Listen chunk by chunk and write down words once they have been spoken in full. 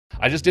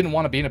I just didn't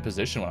want to be in a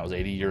position when I was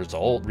 80 years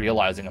old,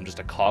 realizing I'm just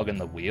a cog in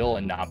the wheel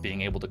and not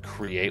being able to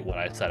create what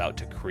I set out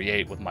to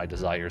create with my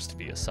desires to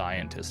be a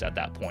scientist at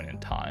that point in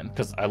time,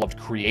 because I loved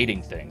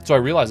creating things. So I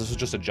realized this was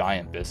just a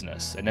giant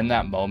business. And in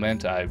that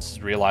moment, I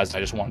realized I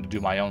just wanted to do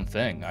my own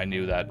thing. I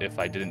knew that if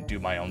I didn't do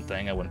my own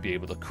thing, I wouldn't be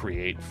able to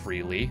create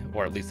freely,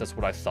 or at least that's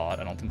what I thought.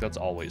 I don't think that's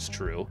always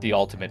true. The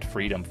ultimate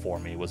freedom for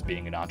me was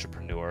being an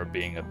entrepreneur,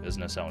 being a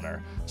business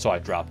owner. So I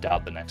dropped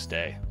out the next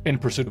day in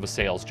pursuit of a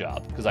sales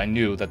job, because I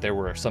knew that there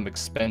were some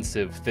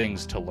expensive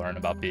things to learn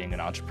about being an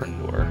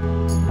entrepreneur.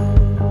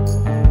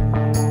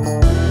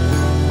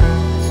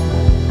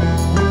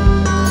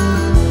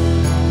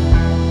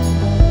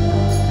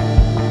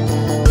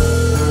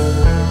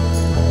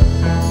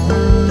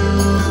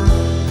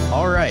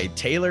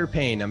 Taylorr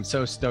Payne, I'm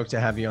so stoked to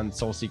have you on the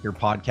Soul Seeker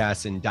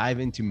podcast and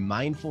dive into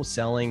mindful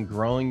selling,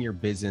 growing your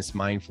business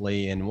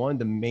mindfully. And one of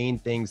the main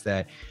things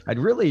that I'd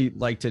really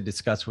like to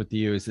discuss with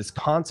you is this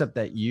concept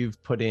that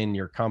you've put in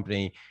your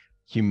company,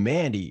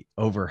 humanity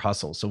over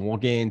hustle. So we'll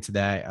get into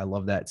that. I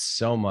love that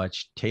so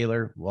much.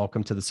 Taylor,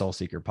 welcome to the Soul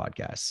Seeker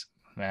podcast.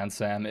 Man,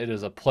 Sam, it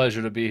is a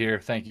pleasure to be here.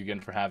 Thank you again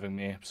for having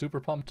me. I'm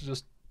super pumped to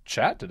just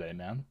chat today,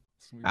 man.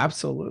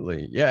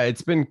 Absolutely. Yeah,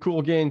 it's been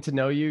cool getting to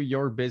know you.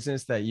 Your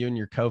business that you and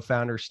your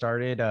co-founder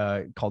started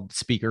called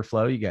Speaker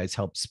Flow. You guys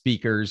help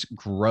speakers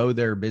grow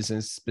their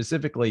business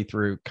specifically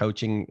through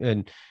coaching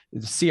and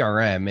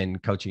CRM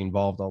and coaching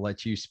involved. I'll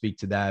let you speak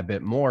to that a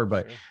bit more.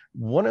 But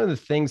one of the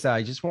things that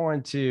I just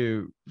wanted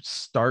to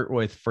start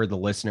with for the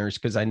listeners,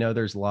 because I know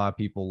there's a lot of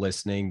people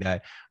listening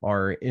that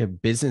are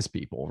business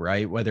people,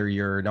 right? Whether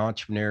you're an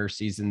entrepreneur,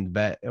 seasoned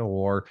vet,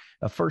 or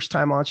a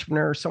first-time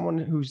entrepreneur, someone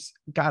who's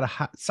got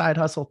a side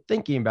hustle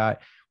thinking about it.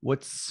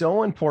 What's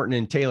so important,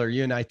 and Taylor,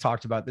 you and I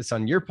talked about this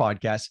on your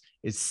podcast,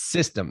 is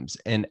systems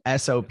and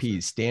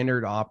SOPs,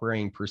 standard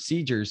operating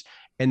procedures.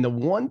 And the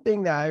one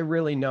thing that I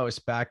really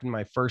noticed back in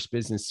my first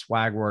business,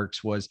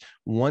 Swagworks, was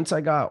once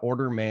I got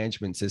order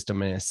management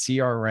system and a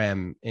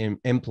CRM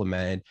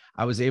implemented,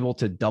 I was able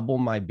to double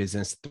my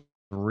business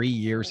 3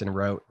 years in a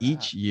row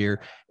each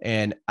year.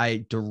 And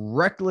I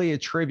directly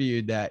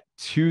attributed that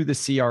to the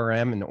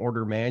CRM and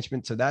order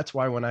management. So that's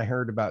why when I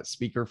heard about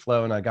Speaker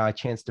Flow and I got a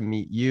chance to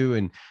meet you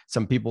and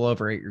some people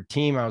over at your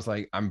team, I was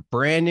like, I'm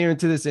brand new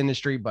into this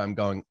industry, but I'm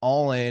going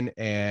all in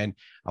and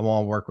I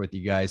want to work with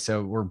you guys.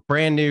 So we're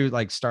brand new,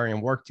 like starting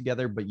to work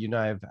together, but you and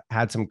I have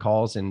had some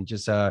calls and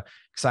just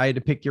excited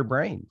to pick your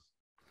brain.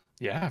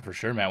 Yeah, for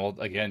sure, man. Well,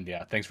 again,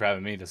 yeah, thanks for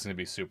having me. This is gonna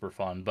be super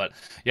fun. But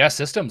yeah,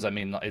 systems, I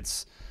mean,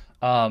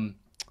 um,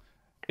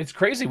 it's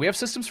crazy. We have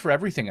systems for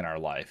everything in our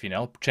life, you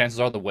know. Chances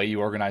are the way you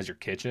organize your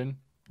kitchen,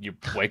 you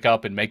wake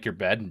up and make your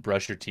bed and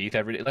brush your teeth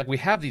every day. Like we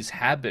have these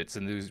habits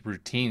and these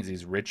routines,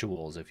 these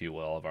rituals, if you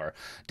will, of our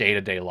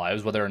day-to-day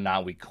lives, whether or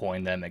not we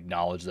coin them,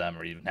 acknowledge them,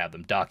 or even have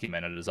them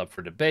documented is up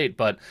for debate.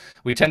 But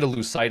we tend to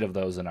lose sight of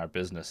those in our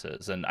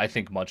businesses. And I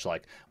think much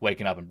like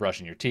waking up and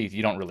brushing your teeth,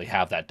 you don't really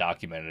have that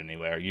documented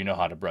anywhere. You know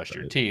how to brush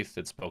your teeth.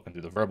 It's spoken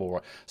through the verbal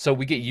world. So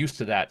we get used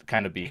to that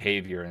kind of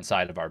behavior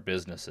inside of our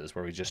businesses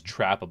where we just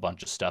trap a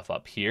bunch of stuff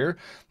up here,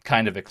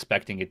 kind of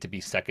expecting it to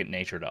be second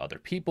nature to other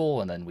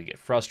people. And then we get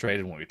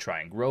frustrated when we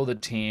try and grow the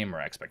team or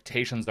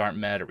expectations aren't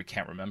met or we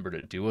can't remember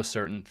to do a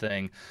certain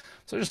thing.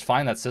 So I just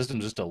find that system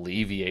just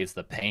alleviates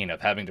the pain of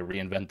having to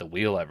reinvent the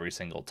wheel every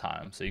single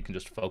time. So you can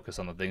just focus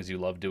on the things you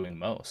love doing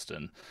most.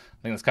 And I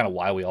think that's kind of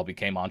why we all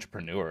became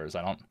entrepreneurs.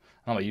 I don't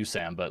know about you,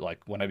 Sam, but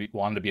like when I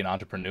wanted to be an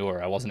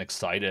entrepreneur, I wasn't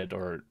excited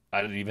or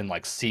I didn't even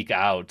like seek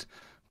out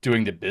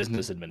doing the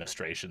business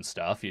administration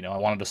stuff. You know, I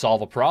wanted to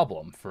solve a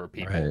problem for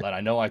people that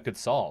I know I could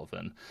solve.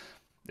 And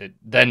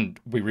then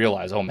we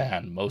realize, oh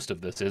man, most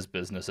of this is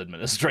business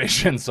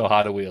administration. So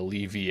how do we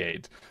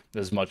alleviate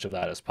as much of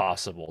that as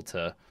possible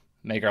to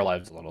make our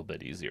lives a little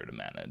bit easier to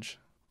manage?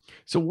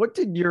 So what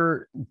did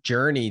your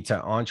journey to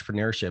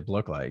entrepreneurship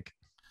look like?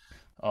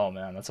 Oh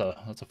man, that's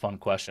a fun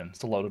question.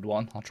 It's a loaded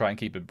one. I'll try and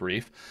keep it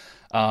brief.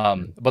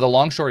 But the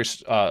long story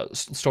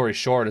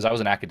short is I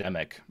was an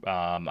academic.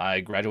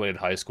 I graduated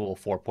high school,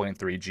 4.3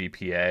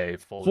 GPA,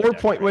 fully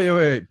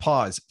Wait,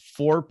 pause.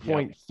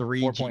 4.3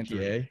 4.3.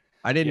 GPA.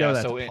 I didn't know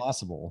that's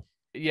possible.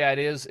 Yeah, it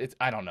is.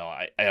 I don't know.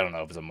 I don't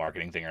know if it's a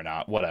marketing thing or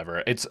not.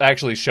 Whatever. It's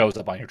actually shows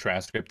up on your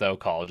transcript though.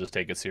 Colleges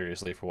take it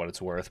seriously for what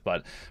it's worth.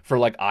 But for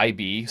like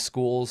IB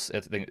schools,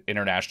 I think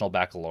International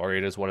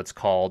Baccalaureate is what it's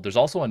called. There's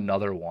also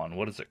another one.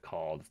 What is it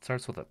called? It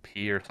starts with a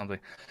P or something.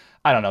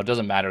 I don't know. It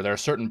doesn't matter. There are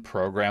certain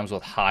programs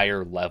with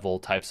higher level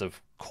types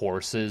of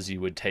courses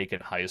you would take in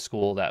high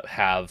school that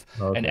have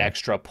an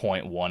extra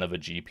 0.1 of a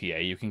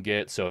GPA you can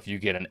get. So if you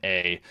get an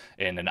A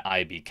in an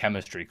IB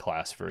chemistry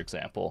class, for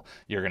example,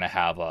 you're going to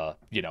have a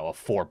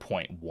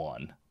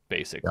 4.1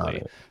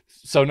 basically.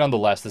 So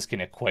nonetheless, this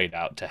can equate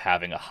out to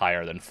having a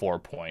higher than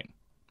 4.0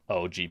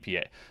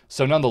 GPA.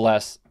 So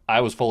nonetheless, I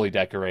was fully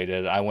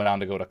decorated. I went on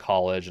to go to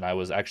college and I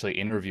was actually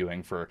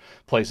interviewing for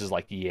places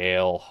like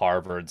Yale,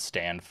 Harvard,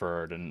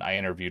 Stanford, and I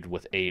interviewed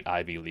with 8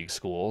 Ivy League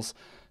schools.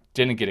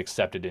 Didn't get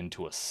accepted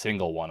into a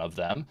single one of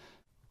them,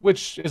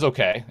 which is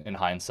okay in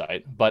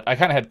hindsight. But I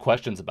kind of had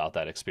questions about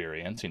that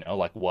experience,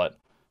 like what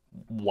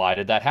why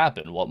did that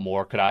happen? What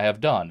more could I have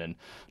done? And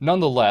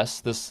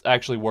nonetheless, this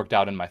actually worked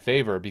out in my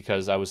favor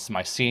because I was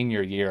my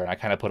senior year and I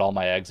kind of put all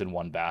my eggs in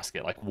one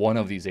basket. Like one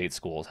of these 8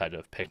 schools had to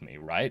have picked me,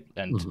 right?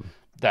 And Mhm.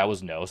 that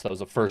was no. So that was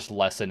the first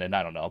lesson, and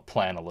I don't know,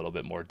 plan a little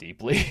bit more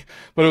deeply.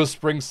 But it was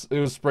spring. It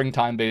was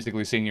springtime,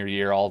 basically senior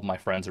year. All of my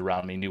friends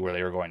around me knew where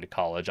they were going to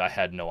college. I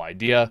had no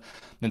idea,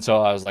 and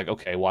so I was like,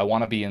 okay, well, I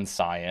want to be in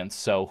science.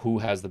 So who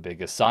has the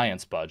biggest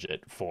science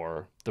budget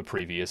for the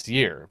previous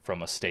year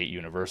from a state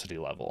university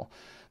level?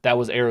 That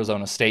was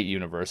Arizona State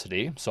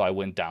University. So I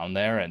went down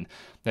there, and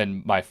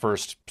then my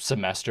first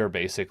semester,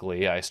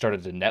 basically, I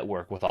started to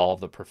network with all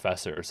of the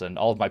professors and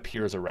all of my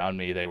peers around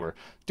me. They were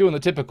doing the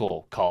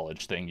typical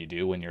college thing you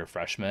do when you're a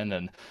freshman.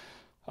 And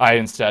I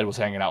instead was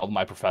hanging out with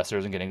my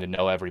professors and getting to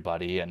know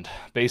everybody. And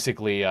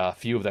basically, a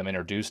few of them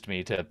introduced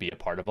me to be a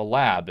part of a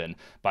lab. And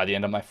by the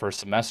end of my first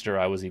semester,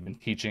 I was even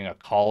teaching a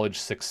college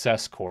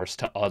success course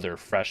to other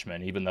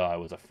freshmen, even though I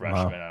was a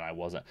freshman Wow. and I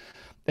wasn't.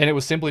 And it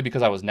was simply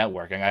because I was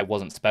networking. I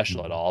wasn't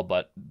special at Mhm. all,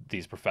 but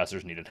these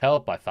professors needed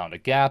help. I found a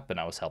gap and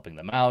I was helping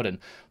them out. And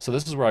so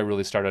this is where I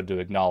really started to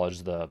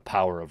acknowledge the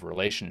power of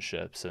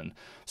relationships. And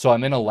so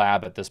I'm in a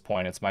lab at this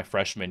point. It's my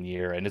freshman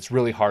year, and it's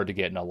really hard to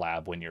get in a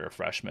lab when you're a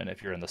freshman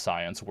if you're in the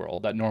science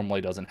world. That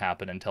normally doesn't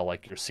happen until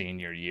like your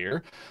senior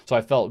year. So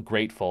I felt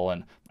grateful,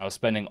 and I was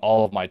spending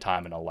all of my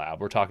time in a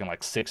lab. We're talking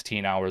like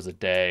 16 hours a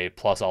day,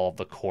 plus all of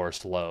the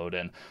course load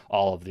and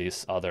all of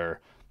these other,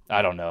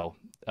 I don't know,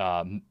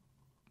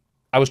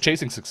 I was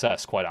chasing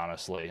success, quite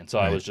honestly. And so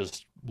I Right. was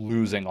just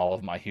losing all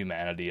of my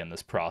humanity in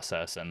this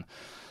process. And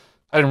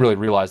I didn't really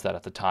realize that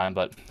at the time,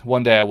 but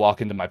one day I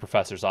walk into my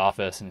professor's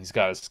office and he's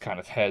got his kind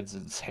of heads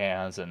in his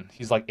hands and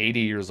he's like 80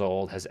 years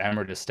old, has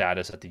emeritus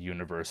status at the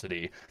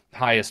university,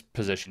 highest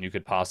position you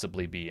could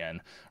possibly be in,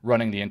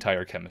 running the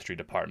entire chemistry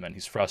department.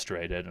 He's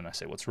frustrated and I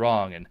say, "What's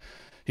wrong?" And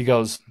he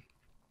goes,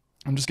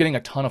 "I'm just getting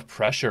a ton of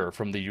pressure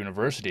from the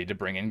university to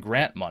bring in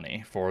grant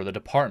money for the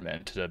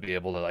department to be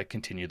able to like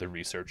continue the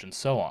research and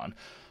so on."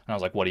 And I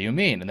was like, "What do you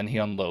mean?" And then he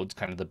unloads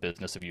kind of the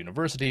business of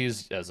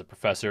universities. As a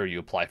professor, you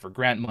apply for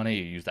grant money,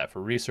 you use that for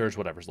research,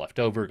 whatever's left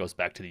over goes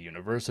back to the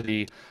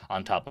university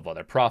on top of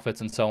other profits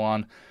and so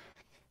on.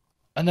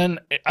 And then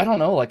I don't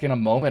know, like in a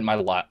moment, my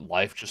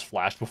life just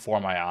flashed before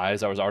my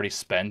eyes. I was already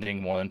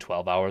spending more than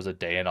 12 hours a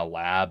day in a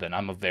lab, and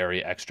I'm a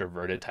very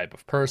extroverted type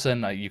of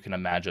person. You can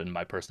imagine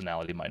my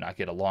personality might not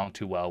get along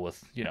too well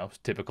with,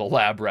 typical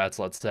lab rats,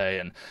 let's say.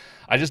 And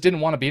I just didn't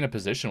want to be in a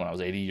position when I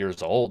was 80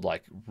 years old,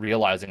 like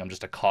realizing I'm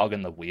just a cog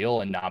in the wheel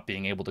and not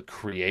being able to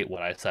create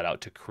what I set out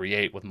to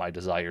create with my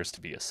desires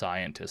to be a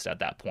scientist at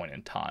that point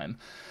in time.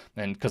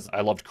 And because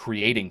I loved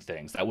creating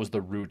things, that was the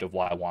root of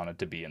why I wanted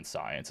to be in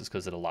science, is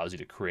because it allows you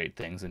to create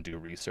things and do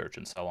research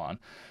and so on.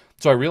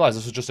 So I realized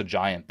this was just a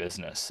giant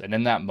business. And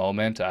in that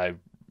moment, I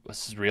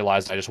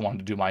realized I just wanted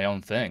to do my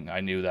own thing.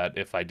 I knew that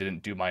if I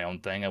didn't do my own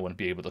thing, I wouldn't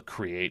be able to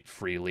create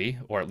freely,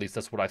 or at least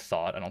that's what I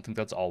thought. I don't think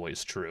that's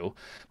always true.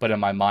 But in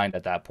my mind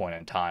at that point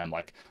in time,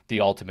 like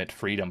the ultimate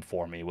freedom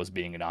for me was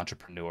being an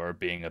entrepreneur,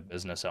 being a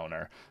business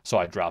owner. So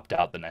I dropped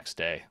out the next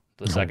day.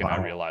 The Oh, second I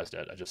wow. realized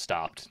it, I just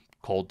stopped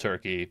cold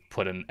turkey,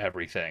 put in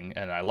everything,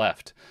 and I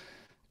left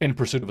in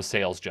pursuit of a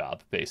sales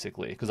job,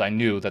 basically, because I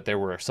knew that there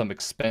were some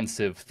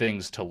expensive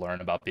things to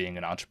learn about being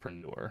an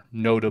entrepreneur,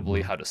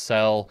 notably Mhm. how to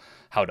sell,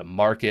 how to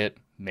market,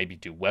 maybe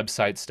do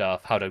website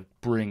stuff, how to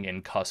bring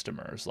in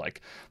customers.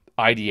 Like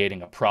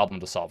ideating a problem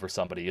to solve for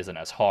somebody isn't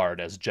as hard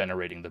as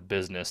generating the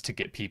business to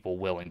get people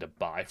willing to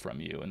buy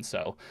from you. And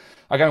so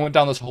I kind of went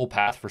down this whole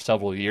path for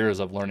several years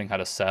of learning how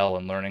to sell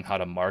and learning how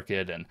to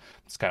market. And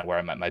it's kind of where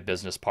I met my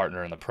business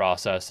partner in the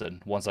process.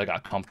 And once I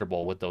got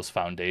comfortable with those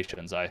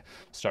foundations, I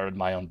started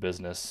my own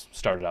business,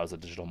 started out as a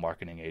digital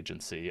marketing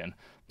agency and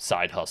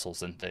side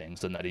hustles and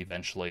things. And that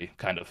eventually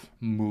kind of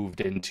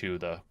moved into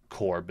the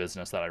core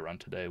business that I run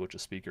today, which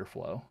is Speaker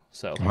Flow.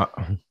 So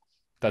Wow.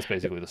 that's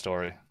basically the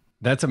story.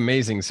 That's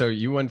amazing. So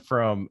you went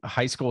from a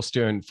high school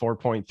student,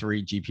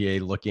 4.3 GPA,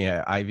 looking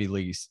at Ivy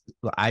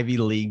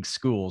League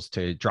schools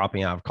to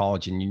dropping out of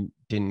college, and you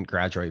didn't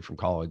graduate from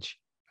college.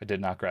 I did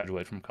not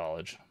graduate from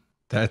college.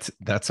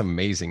 That's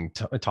amazing.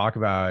 Talk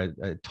about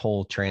a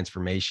total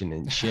transformation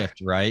and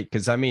shift, right?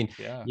 Because I mean,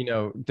 Yeah.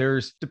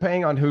 there's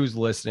depending on who's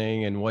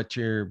listening and what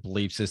your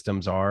belief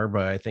systems are,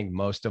 but I think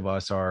most of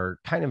us are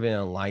kind of in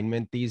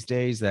alignment these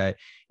days that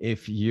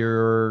if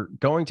you're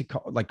going to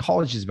like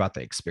college is about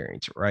the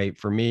experience, right?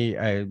 For me,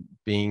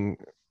 being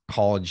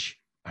college,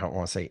 I don't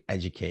want to say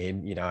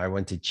educated. I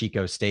went to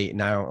Chico State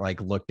and I don't like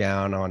look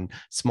down on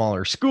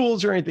smaller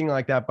schools or anything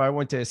like that. But I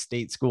went to a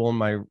state school and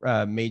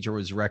my major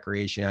was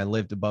recreation. I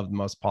lived above the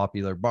most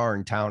popular bar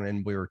in town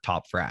and we were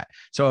top frat.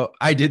 So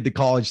I did the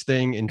college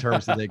thing in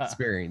terms of the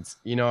experience.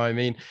 You know what I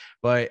mean?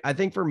 But I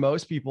think for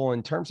most people,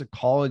 in terms of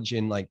college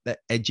and like the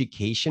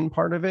education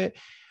part of it,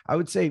 I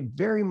would say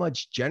very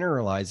much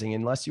generalizing,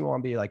 unless you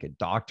want to be like a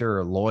doctor or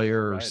a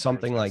lawyer or Right, or it's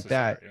something like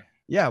that. necessary.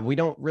 yeah, we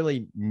don't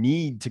really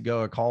need to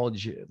go to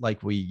college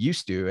like we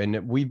used to.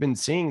 And we've been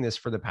seeing this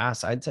for the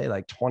past, I'd say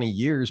like 20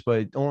 years, but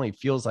it only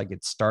feels like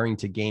it's starting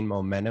to gain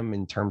momentum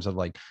in terms of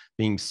like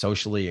being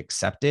socially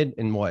accepted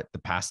in what the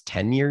past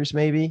 10 years,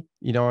 maybe.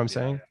 You know what I'm Yeah,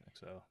 I saying? think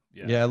so.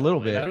 Yeah, Yeah, a little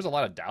totally. bit. There's a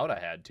lot of doubt I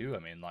had too.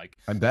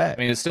 I bet.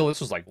 It's still, this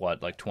was like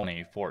what, like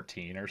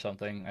 2014 or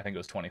something. I think it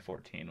was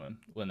 2014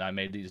 when I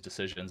made these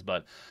decisions.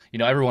 But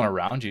everyone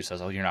around you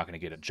says, "Oh, you're not going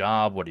to get a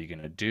job. What are you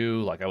going to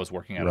do?" Like I was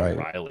working at Right.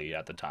 O'Reilly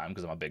at the time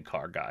because I'm a big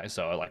car guy.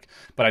 So like,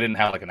 but I didn't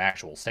have like an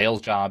actual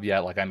sales job yet.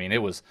 Like it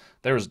was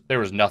there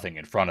was nothing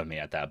in front of me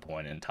at that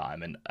point in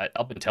time. And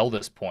up until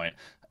this point,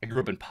 I grew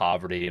up in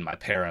poverty, and my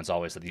parents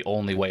always said the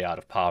only way out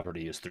of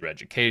poverty is through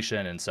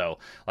education. And so,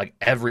 like,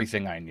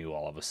 everything I knew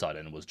all of a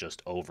sudden was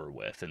just over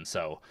with. And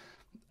so,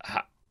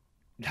 how,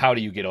 how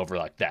do you get over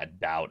like that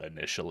doubt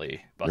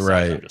initially,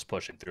 aside from Right. just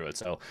pushing through it?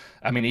 So,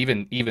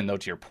 even though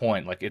to your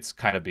point, like it's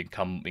kind of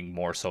becoming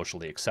more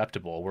socially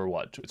acceptable. We're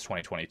what, it's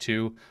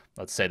 2022.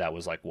 Let's say that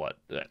was like what,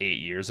 8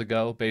 years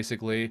ago,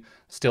 basically.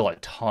 Still a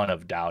ton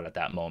of doubt at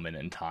that moment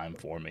in time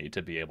for me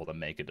to be able to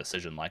make a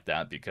decision like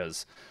that,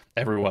 because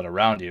everyone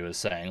around you is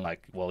saying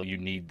like, well, you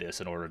need this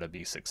in order to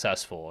be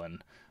successful,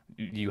 and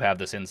you have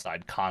this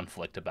inside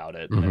conflict about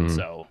it. And Hmm.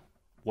 so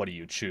what do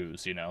you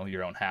choose?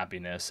 Your own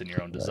happiness and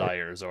your own Right.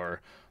 desires,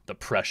 or the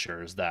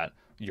pressures that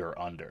you're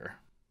under.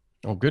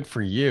 Well, good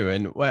for you.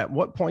 And at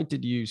what point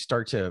did you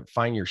start to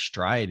find your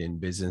stride in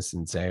business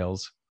and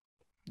sales?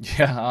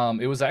 Yeah,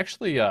 it was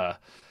actually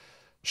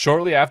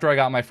shortly after I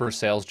got my first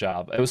sales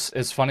job.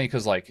 It's funny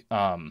because like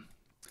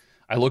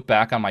I look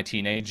back on my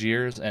teenage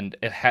years, and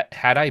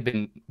had I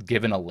been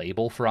given a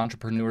label for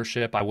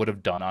entrepreneurship, I would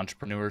have done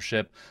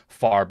entrepreneurship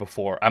far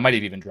before. I might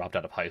have even dropped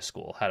out of high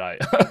school had I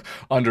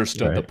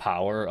understood the Right.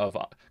 power of.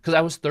 Because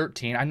I was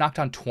 13, I knocked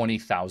on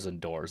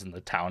 20,000 doors in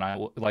the town I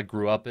like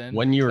grew up in.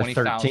 When you were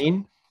 20,000.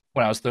 13?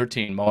 When I was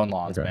 13, mowing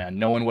lawns, Okay. man,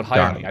 no one would hire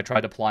Got me. it. I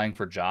tried applying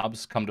for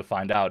jobs. Come to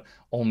find out,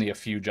 only a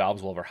few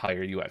jobs will ever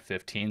hire you at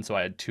 15. So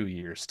I had 2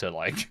 years to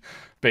like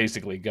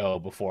basically go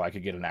before I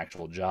could get an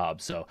actual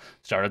job. So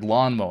started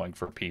lawn mowing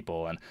for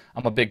people, and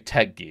I'm a big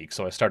tech geek,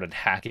 so I started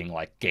hacking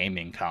like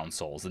gaming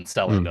consoles and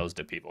selling Mm. those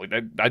to people.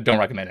 I don't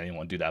recommend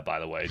anyone do that, by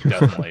the way.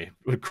 Definitely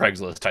a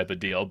Craigslist type of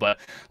deal. But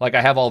like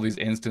I have all these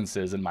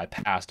instances in my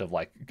past of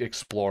like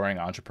exploring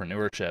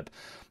entrepreneurship.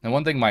 And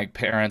one thing my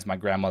parents, my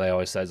grandmother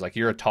always says, like,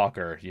 you're a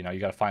talker, you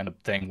got to find a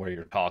thing where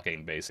you're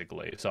talking,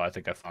 basically. So I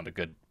think I found a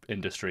good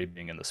industry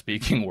being in the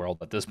speaking world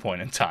at this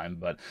point in time.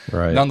 But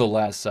Right.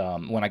 nonetheless,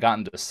 when I got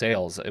into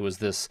sales, it was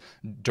this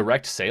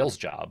direct sales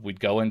job. We'd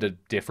go into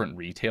different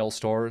retail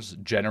stores,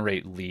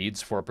 generate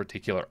leads for a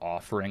particular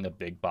offering a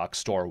big box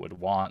store would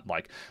want,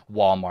 like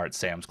Walmart,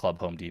 Sam's Club,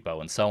 Home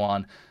Depot, and so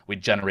on.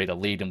 We'd generate a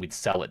lead and we'd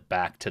sell it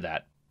back to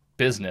that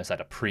business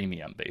at a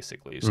premium,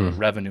 basically. So the Mm.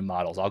 revenue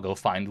models, I'll go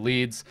find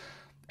leads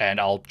and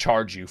I'll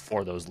charge you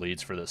for those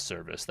leads for this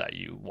service that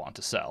you want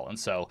to sell. And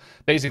so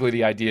basically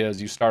the idea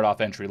is you start off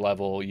entry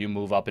level, you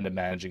move up into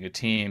managing a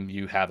team,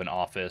 you have an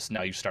office,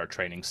 now you start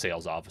training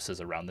sales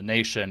offices around the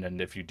nation, and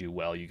if you do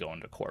well, you go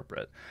into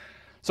corporate.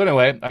 So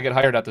anyway, I get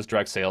hired at this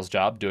direct sales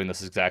job doing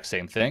this exact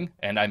same thing,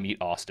 and I meet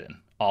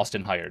Austin.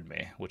 Austin hired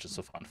me, which is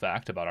a fun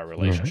fact about our All right.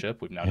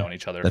 relationship. We've now Yeah. known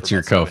each other for That's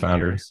your about seven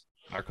co-founder. years.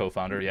 Our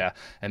co-founder, yeah.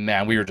 And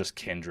man, we were just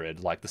kindred.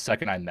 Like the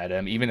second I met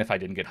him, even if I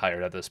didn't get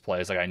hired at this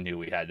place, like I knew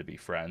we had to be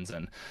friends.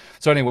 And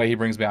so anyway, he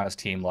brings me on his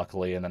team,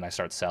 luckily, and then I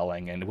start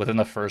selling. And within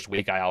the first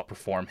week, I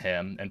outperform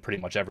him and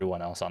pretty much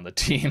everyone else on the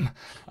team,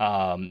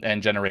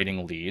 and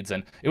generating leads.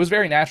 And it was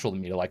very natural to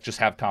me to like just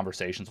have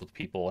conversations with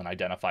people and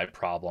identify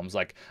problems.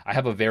 Like I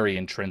have a very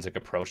intrinsic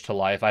approach to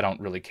life. I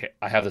don't really care.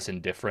 I have this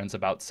indifference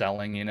about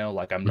selling,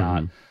 like I'm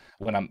not, Hmm.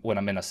 when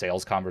I'm in a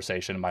sales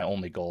conversation, my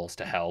only goal is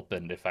to help,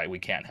 and if we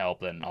can't help,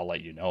 then I'll let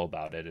you know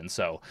about it. And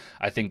so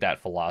I think that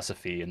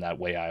philosophy and that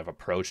way I've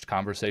approached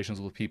conversations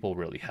with people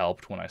really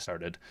helped when I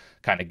started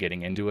kind of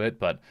getting into it.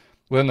 But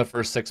within the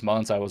first 6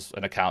 months, I was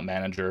an account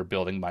manager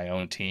building my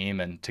own team,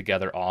 and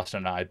together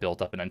Austin and I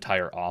built up an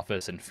entire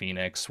office in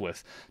Phoenix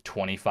with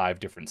 25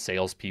 different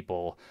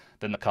salespeople.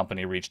 Then the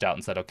company reached out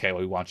and said, okay,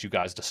 well, we want you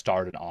guys to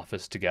start an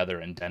office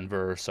together in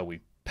Denver. So we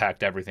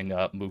packed everything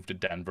up, moved to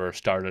Denver,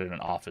 started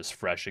an office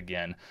fresh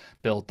again,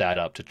 built that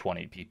up to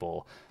 20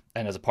 people.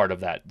 And as a part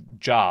of that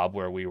job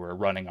where we were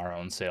running our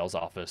own sales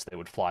office, they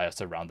would fly us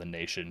around the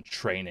nation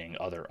training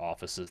other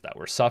offices that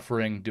were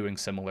suffering, doing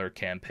similar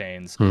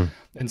campaigns. Hmm.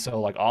 And so,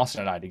 like,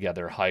 Austin and I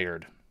together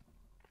hired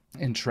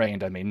and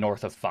trained,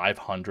 north of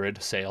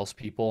 500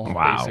 salespeople,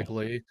 Wow.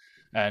 basically.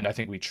 And I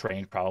think we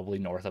trained probably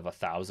north of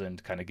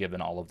 1,000, kind of given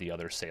all of the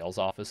other sales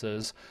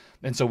offices.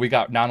 And so we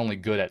got not only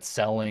good at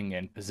selling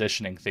and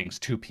positioning things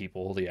to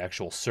people, the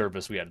actual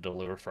service we had to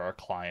deliver for our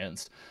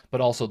clients, but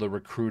also the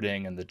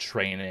recruiting and the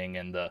training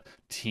and the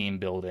team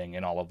building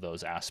and all of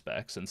those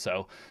aspects. And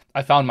so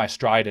I found my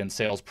stride in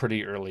sales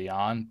pretty early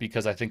on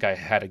because I think I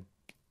had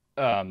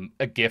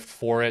a gift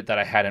for it that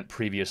I hadn't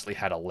previously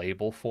had a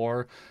label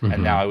for.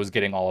 And now Hmm. I was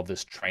getting all of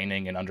this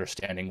training and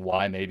understanding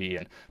why maybe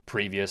in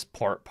previous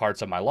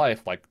parts of my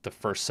life, like the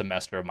first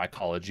semester of my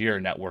college year,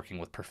 networking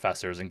with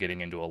professors and getting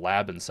into a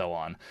lab and so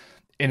on,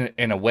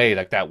 in a way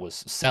like that was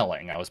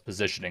selling. I was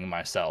positioning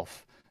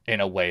myself in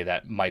a way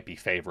that might be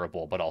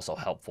favorable but also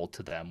helpful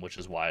to them, which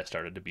is why I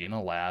started to be in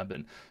a lab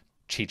and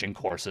teaching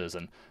courses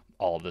and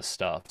all of this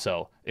stuff.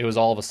 So it was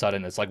all of a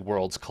sudden, it's like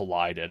worlds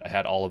collided. I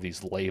had all of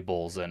these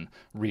labels and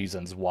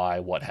reasons why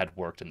what had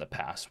worked in the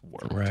past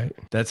worked. Right.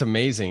 That's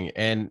amazing.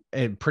 And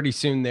pretty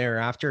soon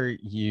thereafter,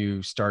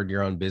 you started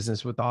your own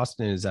business with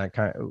Austin. Is that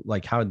kind of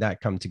like how did that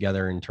come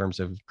together in terms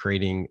of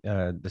creating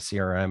the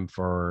CRM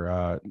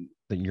for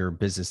your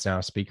business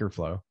now, Speaker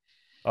Flow?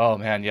 Oh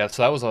man, yeah.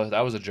 So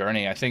that was a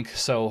journey. I think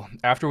so.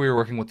 After we were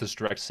working with this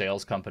direct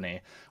sales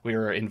company, we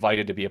were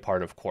invited to be a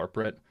part of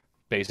corporate,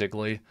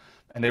 basically,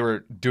 and they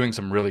were doing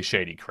some really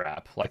shady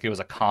crap. Like it was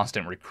a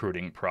constant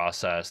recruiting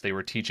process. They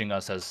were teaching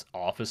us as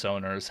office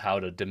owners how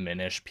to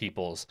diminish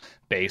people's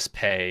base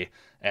pay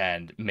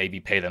and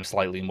maybe pay them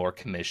slightly more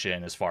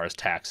commission as far as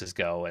taxes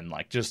go, and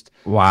like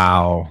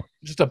Wow.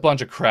 just a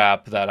bunch of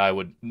crap that I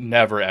would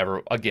never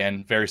ever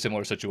again, very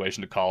similar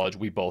situation to college.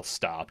 We both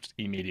stopped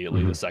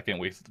immediately the Mhm. second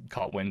we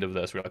caught wind of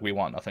this. We're like, we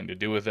want nothing to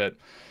do with it.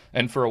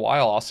 And for a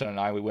while, Austin and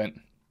I, we went,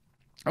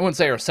 I wouldn't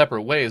say our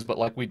separate ways, but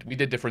like we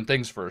did different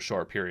things for a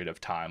short period of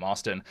time.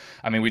 Austin,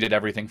 I mean, we did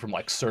everything from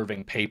like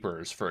serving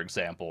papers, for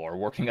example, or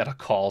working at a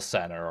call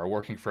center or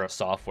working for a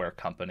software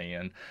company.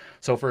 And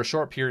so for a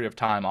short period of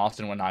time,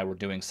 Austin and I were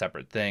doing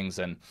separate things.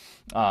 And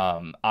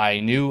I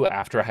knew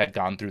after I had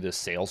gone through this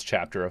sales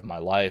chapter of my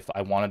life,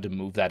 I wanted to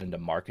move that into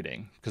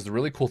marketing. Because the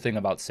really cool thing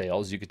about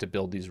sales, you get to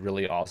build these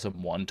really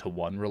awesome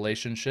one-to-one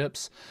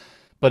relationships,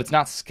 but it's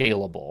not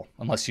scalable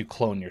unless you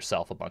clone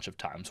yourself a bunch of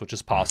times, which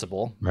is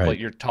possible. But Right.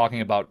 you're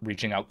talking about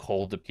reaching out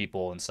cold to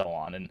people and so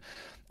on. And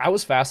I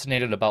was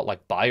fascinated about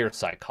like buyer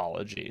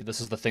psychology.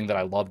 This is the thing that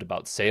I loved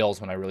about sales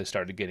when I really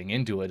started getting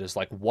into it is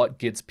like what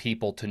gets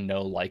people to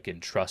know, like,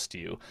 and trust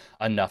you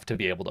enough to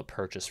be able to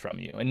purchase from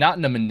you. And not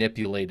in a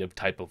manipulative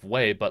type of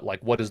way, but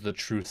like what is the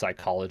true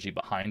psychology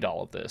behind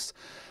all of this?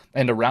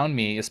 And around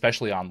me,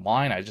 especially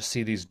online, I just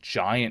see these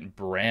giant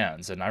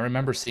brands. And I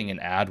remember seeing an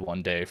ad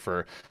one day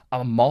for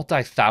a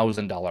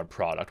multi-thousand-dollar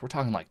product. We're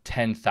talking like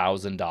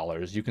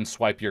 $10,000. You can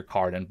swipe your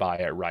card and buy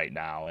it right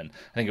now. And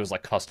I think it was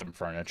like custom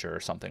furniture or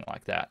something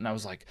like that. And I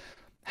was like,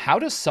 how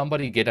does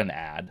somebody get an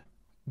ad,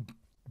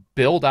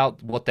 build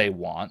out what they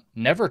want,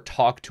 never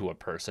talk to a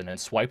person,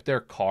 and swipe their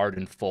card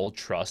in full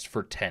trust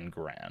for 10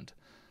 grand?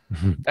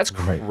 That's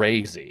Right.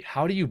 crazy.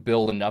 How do you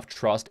build enough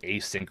trust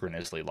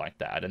asynchronously like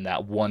that in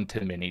that one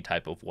to many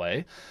type of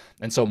way?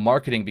 And so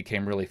marketing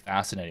became really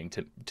fascinating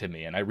to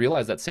me. And I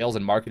realized that sales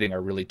and marketing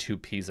are really two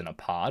peas in a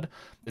pod.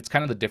 It's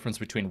kind of the difference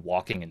between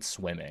walking and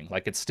swimming.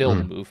 Like it's still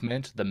Mm.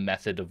 movement. The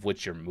method of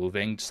which you're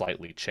moving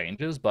slightly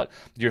changes, but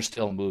you're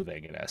still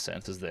moving in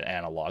essence, is the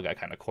analog I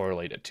kind of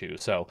correlate it to.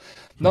 So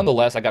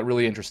nonetheless, I got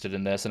really interested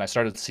in this and I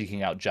started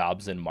seeking out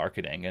jobs in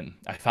marketing. And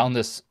I found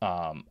this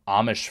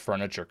Amish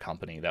furniture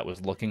company that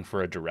was looking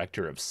for a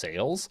director of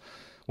sales,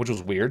 which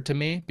was weird to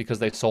me because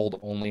they sold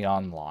only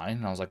online.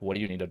 And I was like, what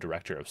do you need a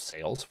director of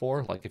sales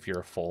for? Like, if you're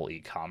a full e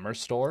commerce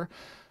store.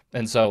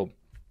 And so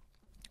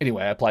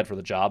anyway, I applied for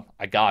the job.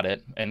 I got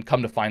it, and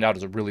come to find out, it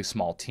was a really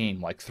small team,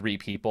 like 3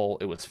 people.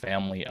 It was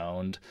family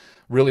owned,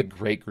 really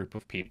great group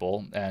of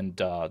people, and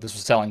this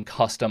was selling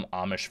custom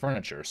Amish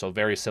furniture. So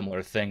very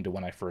similar thing to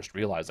when I first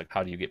realized, like,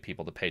 how do you get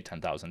people to pay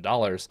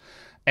 $10,000?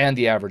 And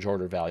the average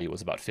order value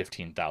was about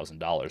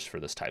 $15,000 for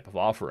this type of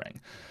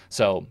offering.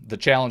 So the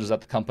challenge is that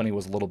the company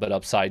was a little bit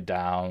upside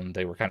down.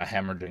 They were kind of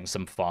hemorrhaging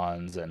some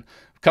funds, and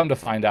come to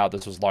find out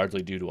this was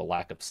largely due to a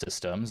lack of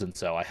systems. And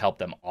so I help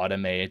them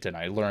automate and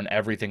I learn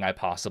everything I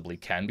possibly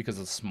can because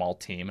it's a small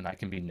team and I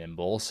can be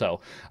nimble.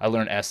 So I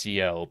learn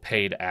SEO,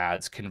 paid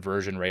ads,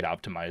 conversion rate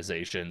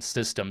optimization,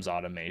 systems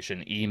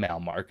automation, email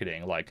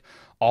marketing, like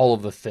all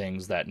of the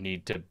things that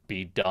need to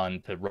be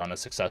done to run a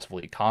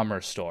successful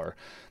e-commerce store.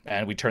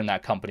 And we turned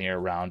that company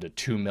around to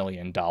 $2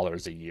 million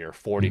a year,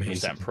 40%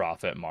 Amazing.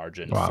 profit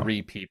margin, Wow.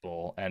 3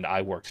 people, and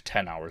I worked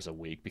 10 hours a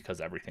week because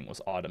everything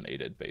was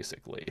automated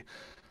basically.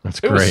 That's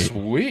It was great.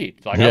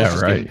 sweet. Like I was Yeah,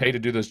 just getting right. paid to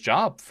do this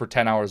job for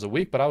 10 hours a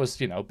week, but I was,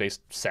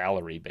 based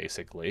salary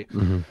basically.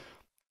 Mhm.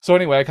 So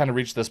anyway, I kind of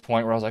reached this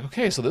point where I was like,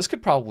 okay, so this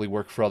could probably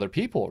work for other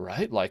people,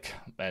 right? Like,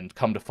 and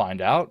come to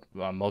find out,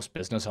 most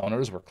business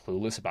owners were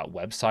clueless about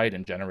website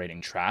and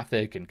generating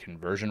traffic and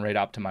conversion rate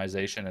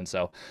optimization. And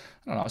so,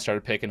 I don't know, I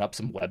started picking up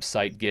some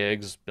website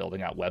gigs,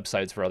 building out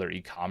websites for other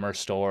e-commerce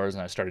stores,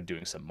 and I started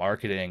doing some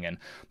marketing. And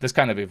this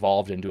kind of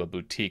evolved into a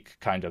boutique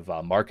kind of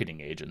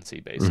marketing agency,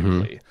 Mhm.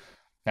 basically.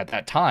 At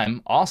that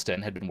time,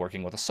 Austin had been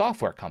working with a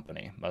software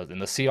company in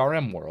the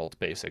CRM world,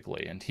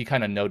 basically, and he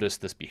kind of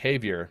noticed this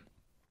behavior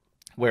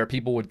where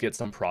people would get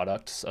some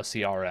products, a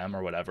CRM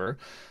or whatever,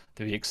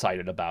 to be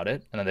excited about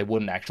it, and then they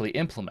wouldn't actually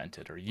implement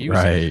it or use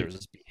it. Right. There's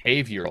this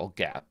behavioral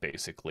gap,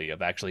 basically,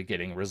 of actually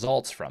getting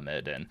results from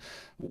it. And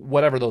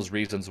whatever those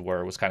reasons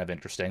were was kind of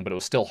interesting, but it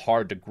was still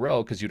hard to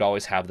grow because you'd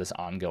always have this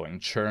ongoing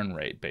churn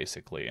rate,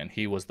 basically. And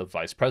he was the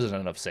vice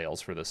president of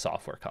sales for this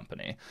software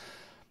company.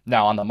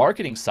 Now, on the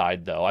marketing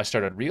side, though, I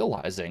started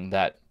realizing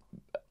that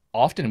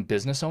often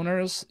business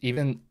owners,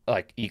 even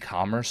like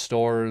e-commerce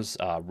stores,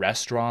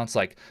 restaurants,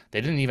 like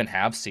they didn't even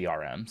have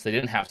CRMs. They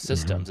didn't have Mhm.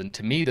 systems. And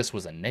to me, this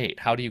was innate.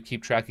 How do you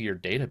keep track of your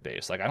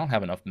database? Like I don't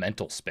have enough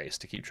mental space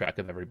to keep track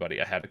of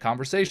everybody I had a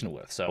conversation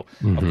with. So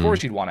of Mhm.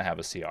 course you'd want to have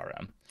a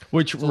CRM.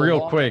 Which So a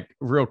long time,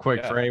 real quick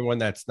yeah, for anyone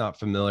that's not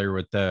familiar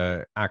with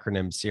the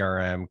acronym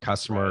CRM, right.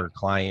 customer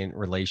client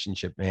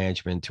relationship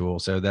management tool.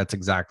 So that's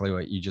exactly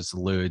what you just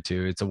alluded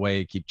to. It's a way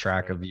to keep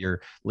track Right. of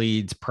your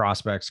leads,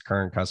 prospects,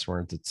 current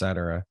customers, et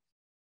cetera.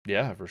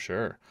 Yeah, for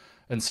sure.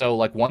 And so,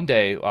 like one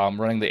day,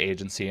 running the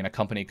agency, and a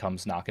company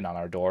comes knocking on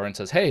our door and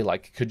says, "Hey,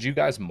 like, could you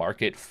guys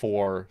market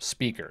for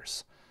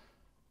speakers?"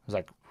 I was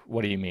like,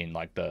 "What do you mean?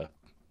 Like the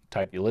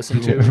type you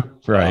listen to?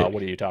 Right.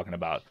 What are you talking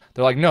about?"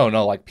 They're like, "No,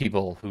 no, like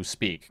people who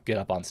speak, get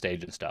up on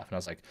stage and stuff." And I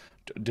was like,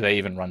 "Do they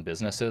even run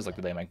businesses? Like,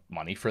 do they make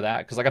money for that?"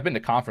 Because like I've been to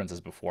conferences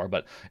before,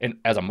 but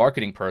as a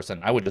marketing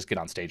person, I would just get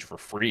on stage for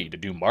free to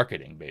do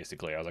marketing.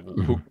 Basically, I was like,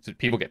 "Who Mhm. do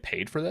people get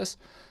paid for this?"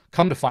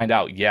 Come to find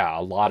out, yeah,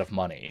 a lot of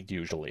money.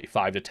 Usually,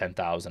 5 to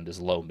 10,000 is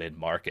low mid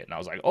market, and I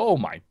was like, "Oh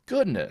my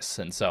goodness!"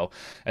 And so,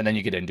 and then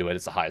you get into it.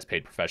 It's the highest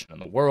paid profession in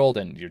the world,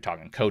 and you're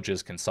talking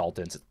coaches,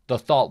 consultants, the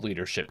thought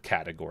leadership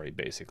category,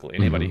 basically.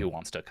 Anybody Mhm. who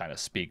wants to kind of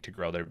speak to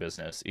grow their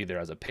business, either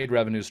as a paid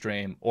revenue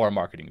stream or a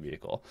marketing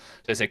vehicle.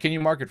 They say, "Can you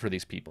market for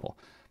these people?"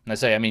 And I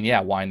say, I mean,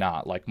 yeah, why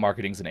not? Like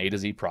marketing's an A to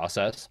Z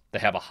process. They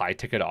have a high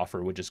ticket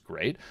offer, which is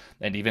great.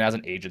 And even as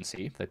an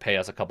agency, they pay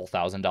us a couple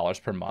 $1,000s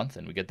per month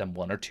and we get them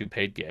 1 or 2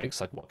 paid gigs.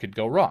 Like what could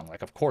go wrong?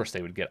 Like, of course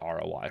they would get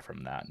ROI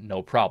from that.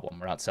 No problem.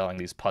 We're not selling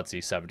these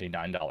putsy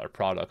 $79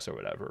 products or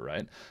whatever,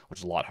 right? Which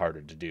is a lot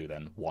harder to do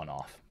than one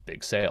off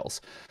big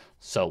sales.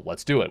 So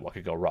let's do it. What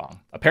could go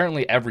wrong?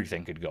 Apparently,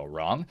 everything could go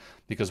wrong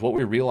because what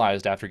we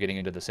realized after getting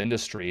into this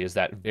industry is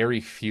that very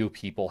few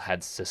people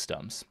had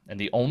systems. And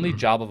the only Mhm.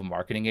 job of a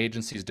marketing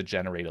agency is to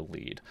generate a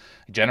lead.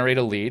 Generate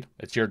a lead,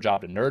 it's your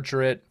job to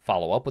nurture it,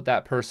 follow up with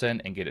that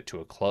person, and get it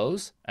to a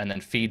close, and then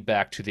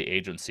feedback to the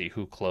agency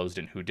who closed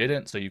and who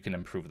didn't so you can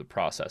improve the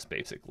process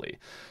basically.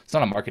 It's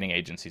not a marketing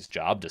agency's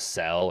job to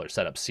sell or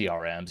set up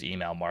CRMs,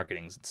 email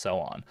marketings, and so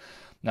on.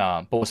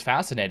 But what's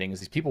fascinating is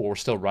these people were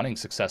still running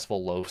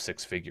successful low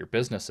six-figure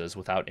businesses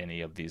without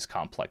any of these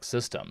complex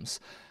systems.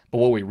 But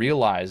what we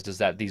realized is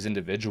that these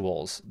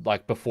individuals,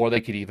 like before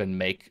they could even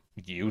make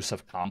use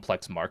of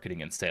complex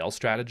marketing and sales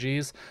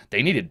strategies,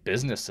 they needed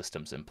business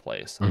systems in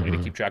place, a way to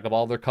Mhm. keep track of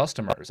all their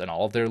customers and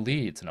all of their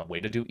leads, and a way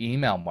to do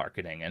email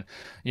marketing. And,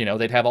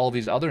 they'd have all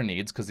these other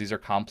needs because these are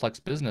complex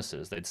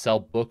businesses. They'd sell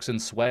books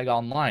and swag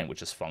online,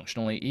 which is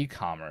functionally e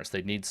commerce.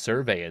 They'd need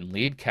survey and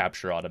lead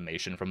capture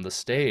automation from the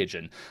stage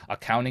and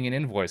accounting and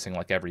invoicing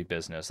like every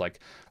business. Like,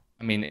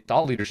 I mean,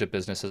 all leadership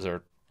businesses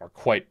are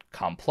quite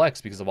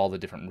complex because of all the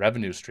different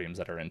revenue streams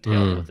that are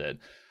entailed Mhm. with it.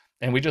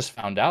 And we just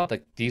found out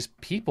that these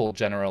people,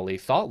 generally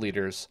thought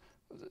leaders,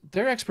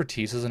 their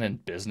expertise isn't in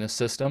business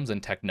systems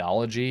and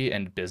technology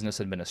and business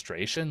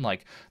administration.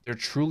 Like they're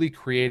truly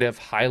creative,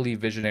 highly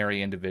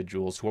visionary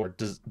individuals who are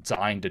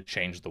designed to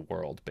change the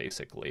world,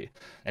 basically.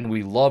 And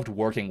we loved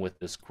working with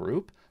this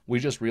group. We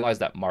just realized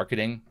that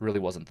marketing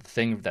really wasn't the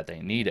thing that they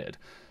needed.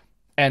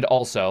 And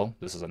also,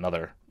 this is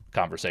another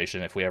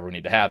conversation if we ever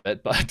need to have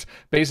it, but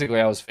basically,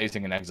 I was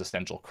facing an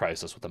existential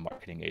crisis with a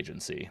marketing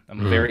agency. I'm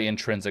a Mhm. very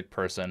intrinsic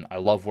person. I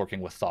love working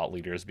with thought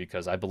leaders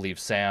because I believe,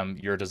 Sam,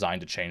 you're designed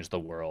to change the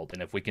world.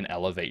 And if we can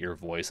elevate your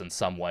voice in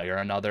some way or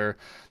another,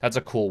 that's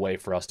a cool way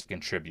for us to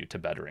contribute to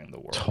bettering the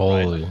world,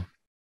 right? Totally.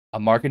 A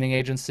marketing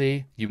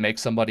agency, you make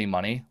somebody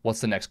money. What's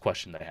the next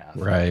question they have?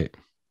 Right.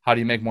 How do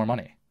you make more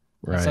money?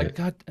 And it's Right. like,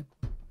 God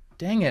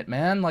dang it,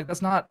 man. Like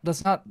that's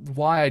not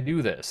why I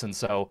do this. And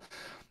so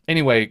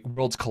anyway,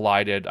 worlds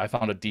collided. I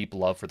found a deep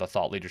love for the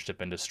thought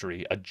leadership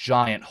industry, a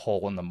giant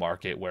hole in the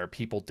market where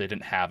people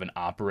didn't have an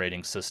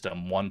operating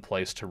system, one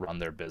place to run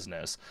their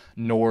business,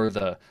 nor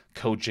the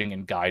coaching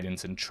and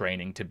guidance and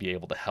training to be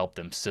able to help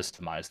them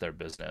systemize their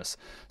business.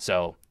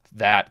 So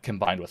that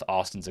combined with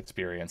Austin's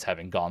experience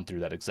having gone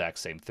through that exact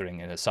same thing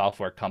in his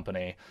software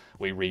company,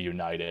 we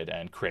reunited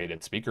and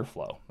created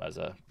SpeakerFlow as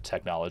a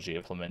technology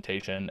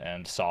implementation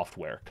and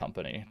software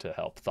company to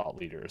help thought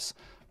leaders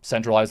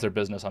centralize their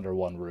business under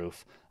one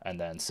roof and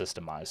then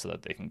systemize so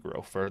that they can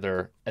grow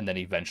further and then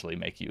eventually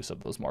make use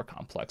of those more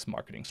complex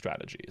marketing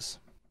strategies.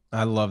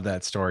 I love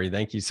that story.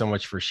 Thank you so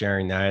much for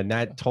sharing that. And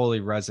that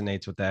totally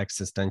resonates with the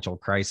existential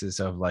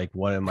crisis of like,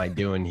 what am I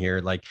doing here?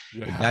 Like,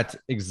 Yeah. that's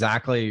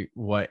exactly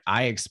what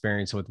I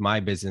experienced with my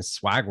business,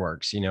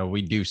 Swagworks.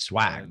 We do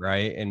swag,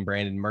 Right. right? And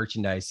branded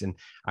merchandise. And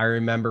I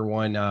remember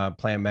one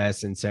plant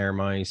medicine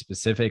ceremony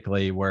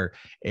specifically where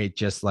it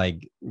just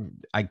like,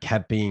 I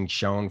kept being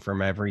shown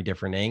from every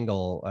different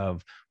angle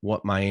of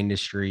what my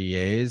industry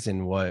is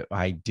and what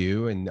I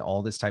do and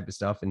all this type of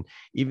stuff. And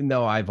even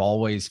though I've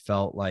always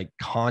felt like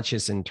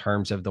conscious in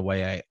terms of the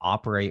way I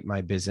operate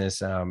my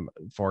business,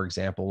 for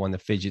example, when the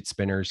fidget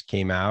spinners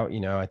came out,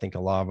 I think a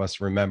lot of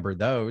us remember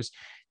those.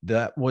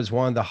 That was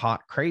one of the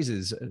hot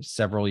crazes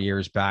several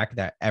years back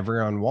that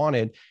everyone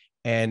wanted.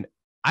 And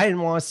I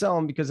didn't want to sell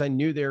them because I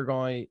knew they were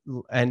going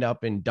to end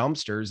up in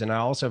dumpsters. And I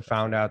also That's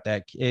found right. out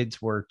that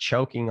kids were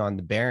choking on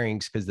the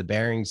bearings because the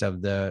bearings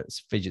of the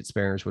fidget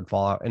spinners would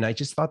fall out. And I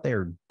just thought they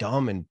were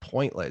dumb and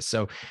pointless.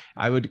 So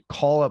I would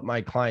call up my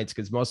clients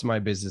because most of my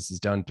business is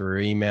done through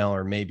email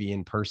or maybe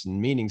in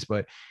person meetings.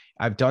 But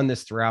I've done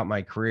this throughout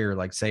my career.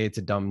 Like, say it's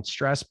a dumb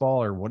stress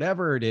ball or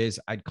whatever it is,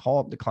 I'd call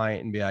up the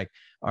client and be like,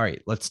 all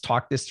right, let's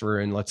talk this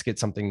through and let's get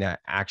something that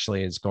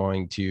actually is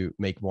going to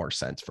make more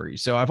sense for you.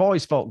 So I've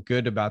always felt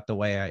good about the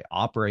way I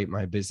operate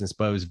my business,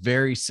 but it was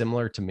very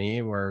similar to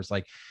me where it's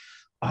like,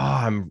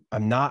 oh,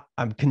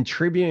 I'm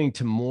contributing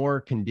to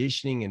more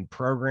conditioning and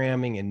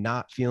programming and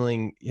not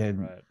feeling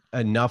Right.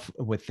 enough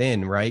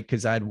within, right?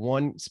 Because I had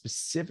one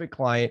specific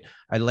client.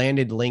 I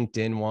landed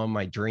LinkedIn, one of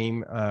my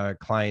dream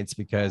clients,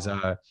 because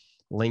Wow.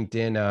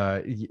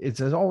 LinkedIn, it's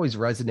has always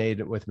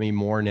resonated with me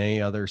more than any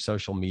other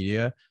social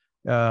media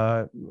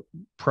uh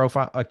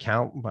profile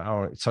account,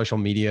 social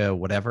media,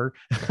 whatever,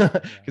 Yeah.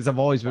 because I've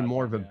always been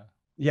more of Platform.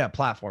 a, Yeah. yeah,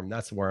 platform.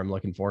 That's the word I'm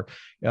looking for.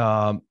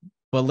 um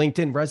but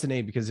LinkedIn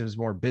resonated because it was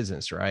more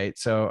business, right?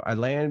 So I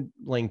landed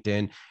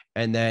LinkedIn,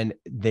 and then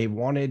they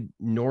wanted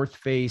North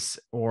Face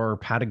or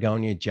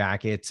Patagonia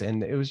jackets,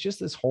 and it was just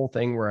this whole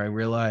thing where I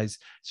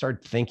realized,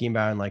 started thinking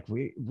about it, and like,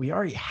 we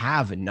already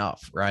have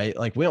enough, right?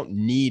 Like, we don't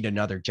need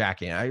another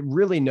jacket. I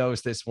really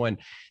noticed this when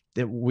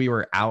that we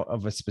were out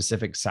of a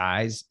specific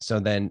size. So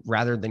then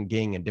rather than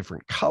getting a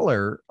different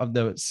color of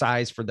the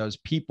size for those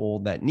people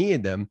that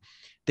needed them,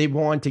 they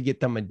wanted to get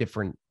them a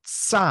different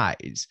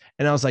size.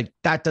 And I was like,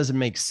 that doesn't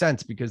make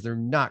sense because they're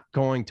not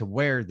going to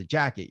wear the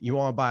jacket. You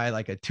want to buy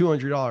like a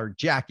 $200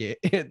 jacket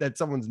that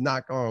someone's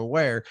not going to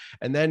wear.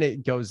 And then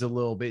it goes a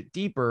little bit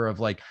deeper of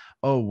like,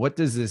 oh, what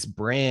does this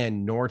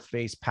brand, North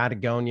Face,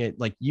 Patagonia,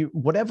 like, you,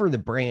 whatever the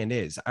brand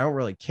is, I don't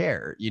really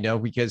care,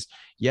 because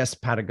yes,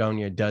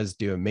 Patagonia does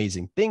do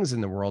amazing things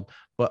in the world,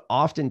 but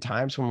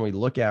oftentimes when we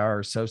look at our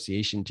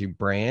association to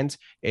brands,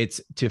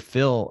 it's to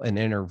fill an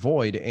inner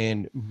void.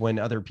 And when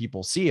other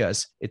people see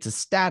us, it's a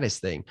status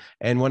thing.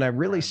 And when I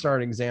really Right.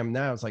 started examining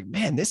that, I was like,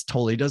 man, this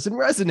totally doesn't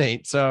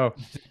resonate. So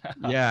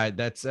yeah,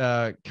 that's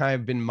kind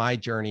of been my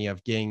journey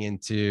of getting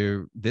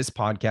into this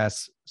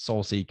podcast,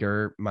 Soul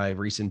Seeker, my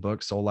recent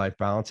book, Soul Life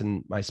Balance,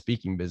 and my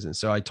speaking business.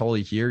 So I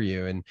totally hear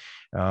you, and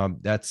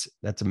that's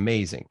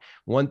amazing.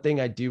 One thing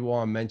I do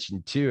want to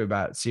mention too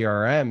about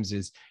CRMs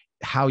is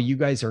how you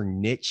guys are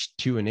niche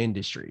to an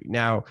industry.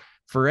 Now,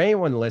 for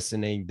anyone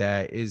listening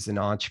that is an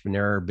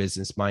entrepreneur,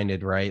 business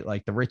minded, right?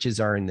 Like, the riches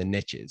are in the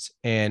niches,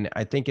 and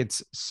I think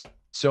it's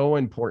so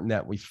important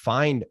that we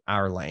find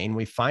our lane,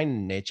 we find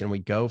a niche, and we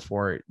go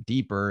for it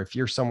deeper. If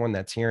you're someone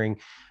that's hearing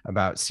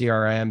about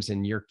CRMs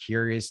and you're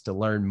curious to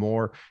learn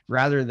more,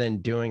 rather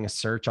than doing a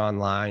search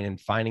online and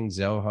finding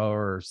Zoho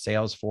or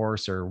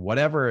Salesforce or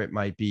whatever it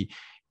might be,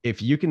 if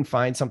you can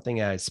find something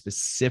that is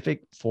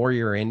specific for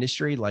your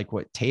industry, like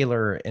what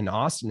Taylor and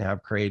Austin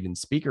have created in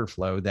Speaker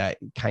Flow, that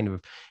kind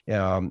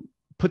of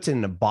puts it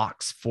in a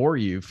box for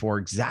you for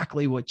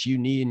exactly what you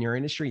need in your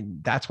industry,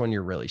 that's when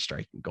you're really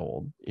striking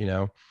gold.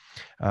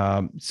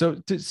 So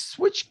to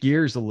switch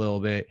gears a little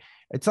bit,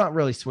 it's not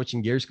really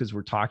switching gears because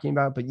we're talking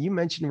about, but you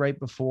mentioned right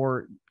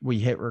before we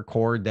hit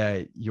record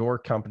that your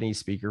company,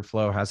 Speaker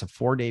Flow, has a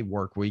 4-day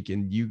work week,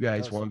 and you It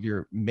guys, does. one of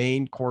your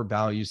main core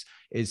values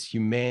is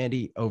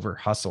humanity over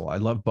hustle. I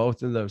love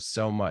both of those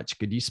so much.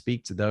 Could you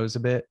speak to those a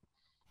bit?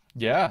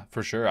 Yeah,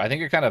 for sure. I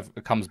think it kind of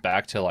comes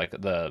back to like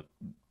the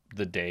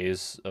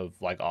days of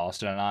like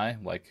Austin and I,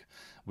 like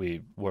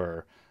we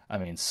were, I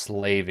mean,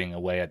 slaving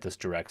away at this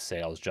direct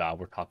sales job.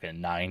 We're talking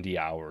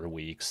 90-hour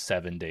weeks,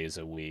 7 days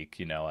a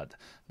week, at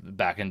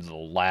back into the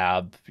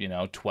lab,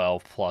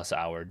 12 plus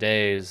hour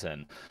days.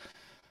 And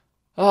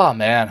oh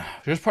man,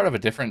 you're just part of a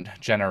different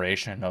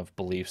generation of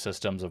belief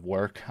systems of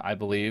work, I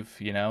believe,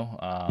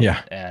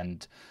 Yeah.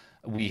 and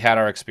we had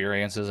our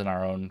experiences in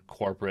our own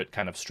corporate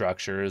kind of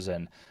structures,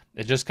 and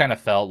it just kind of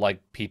felt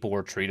like people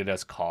were treated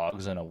as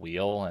cogs in a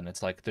wheel. And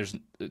it's like there's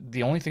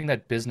the only thing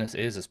that business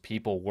is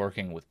people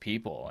working with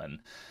people. And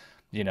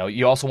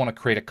you also want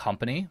to create a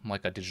company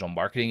like a digital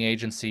marketing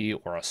agency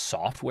or a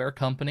software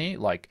company.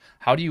 Like,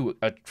 how do you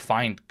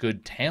find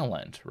good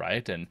talent,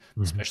 right? And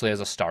Mhm. especially as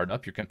a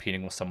startup, you're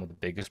competing with some of the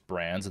biggest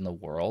brands in the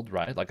world,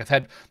 right? Like,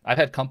 I've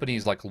had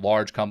companies, like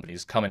large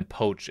companies, come and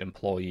poach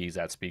employees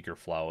at Speaker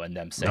Flow and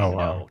them say Oh,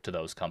 wow. no to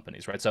those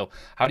companies, right? So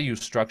how do you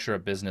structure a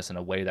business in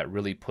a way that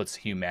really puts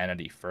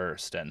humanity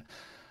first? And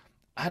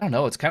I don't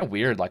know. It's kind of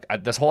weird. Like,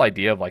 this whole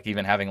idea of like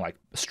even having like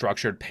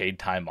structured paid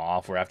time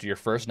off, where after your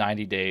first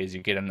 90 days,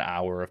 you get an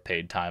hour of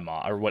paid time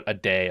off, or what, a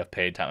day of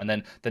paid time. And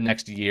then the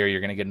next year,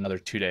 you're going to get another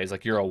 2 days.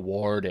 Like, you're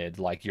awarded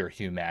like your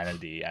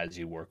humanity as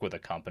you work with a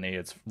company.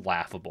 It's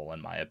laughable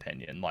in my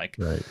opinion. Like,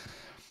 Right.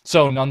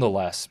 so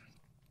nonetheless,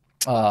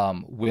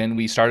 when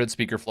we started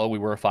Speaker Flow, we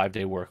were a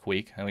 5-day work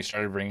week, and we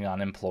started bringing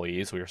on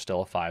employees. We were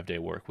still a 5-day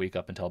work week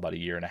up until about a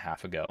year and a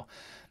half ago.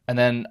 And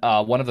then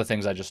one of the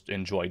things I just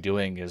enjoy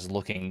doing is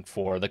looking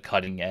for the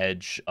cutting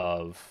edge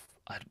of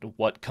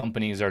what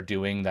companies are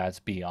doing that's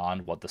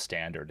beyond what the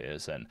standard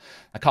is. And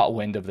I caught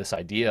wind of this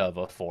idea of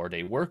a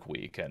 4-day work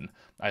week, and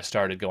I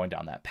started going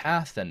down that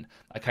path. And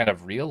I kind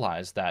of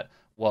realized that,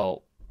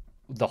 well,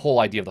 the whole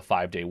idea of the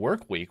 5-day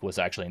work week was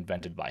actually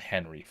invented by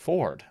Henry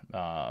Ford.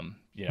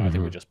 I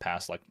think we Hmm. just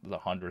passed like the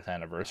 100th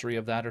anniversary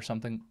of that or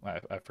something.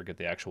 I forget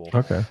the actual.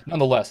 Okay.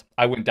 Nonetheless,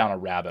 I went down a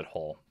rabbit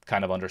hole,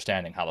 kind of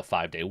understanding how the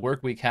 5-day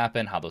work week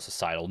happened, how those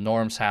societal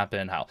norms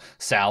happen, how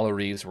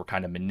salaries were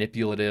kind of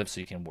manipulative, so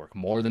you can work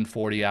more than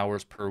 40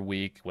 hours per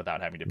week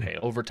without having to pay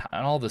overtime,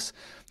 and all this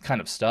kind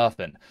of stuff.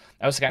 And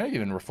I was kind of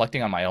even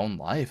reflecting on my own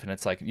life, and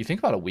it's like you think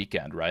about a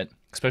weekend, right?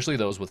 Especially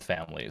those with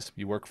families.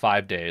 You work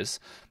 5 days.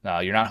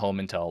 You're not home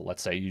until,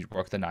 let's say, you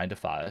work the 9 to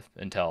 5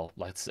 until,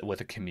 let's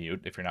with a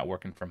commute. If you're not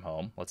working from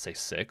home, let's say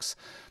 6.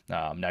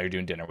 Now you're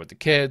doing dinner with the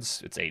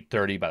kids. It's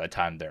 8:30 by the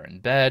time they're in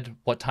bed.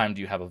 What time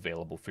do you have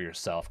available for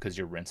yourself? Because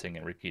you're rinsing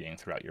and repeating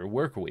throughout your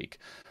work week.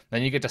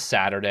 Then you get to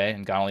Saturday,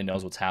 and God only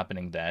knows what's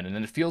happening then. And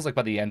then it feels like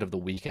by the end of the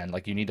weekend,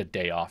 like you need a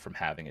day off from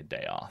having a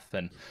day off.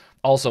 And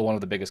also, one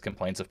of the biggest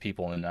complaints of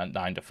people in the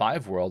 9 to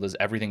 5 world is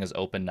everything is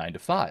open 9 to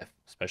 5,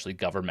 especially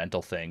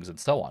governmental things and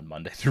so on,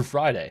 Monday through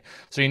Friday.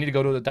 So you need to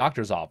go to the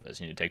doctor's office,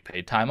 you need to take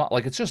paid time off.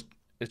 Like it just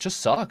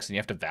sucks, and you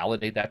have to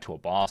validate that to a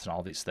boss and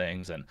all these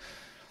things. And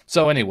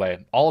so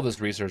anyway, all of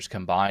this research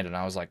combined, and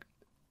I was like,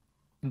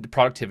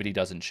 productivity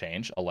doesn't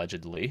change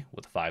allegedly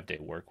with a 5-day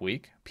work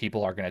week.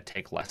 People are going to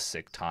take less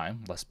sick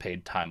time, less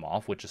paid time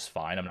off, which is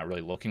fine. I'm not really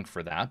looking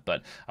for that,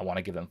 but I want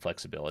to give them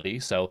flexibility.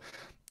 So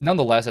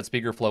nonetheless, at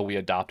Speakerflow, we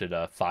adopted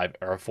a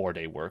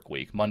 4-day work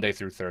week, Monday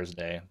through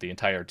Thursday. The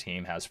entire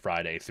team has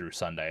Friday through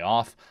Sunday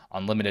off,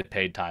 unlimited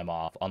paid time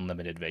off,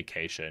 unlimited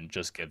vacation.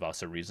 Just give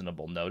us a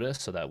reasonable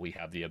notice so that we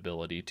have the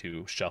ability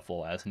to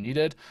shuffle as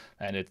needed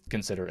and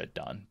consider it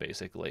done,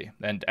 basically.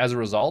 And as a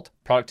result,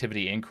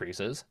 productivity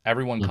increases.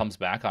 Everyone comes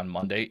back on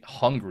Monday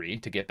hungry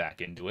to get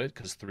back into it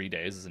because 3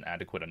 days is an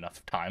adequate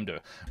enough time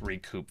to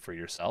recoup for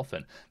yourself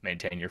and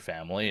maintain your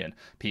family. And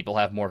people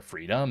have more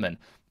freedom. And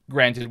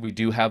granted, we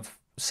do have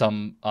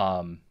some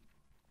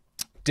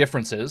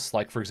differences.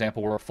 Like, for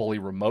example, we're a fully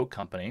remote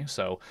company,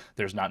 so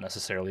there's not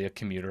necessarily a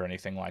commute or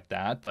anything like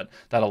that. But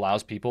that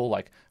allows people,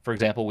 like, for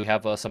example, we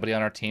have somebody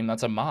on our team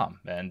that's a mom,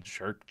 and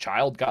her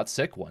child got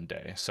sick one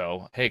day.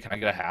 So, hey, can I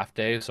get a half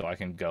day so I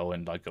can go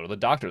and like go to the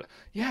doctor?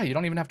 Yeah, you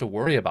don't even have to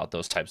worry about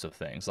those types of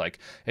things. Like,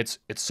 it's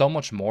so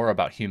much more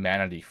about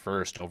humanity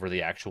first over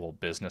the actual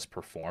business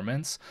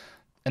performance,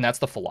 and that's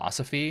the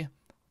philosophy.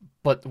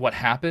 But what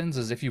happens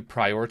is if you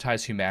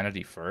prioritize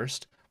humanity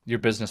first, your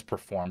business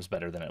performs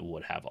better than it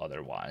would have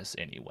otherwise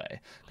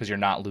anyway, because you're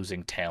not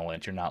losing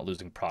talent, you're not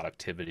losing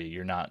productivity,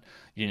 you're not,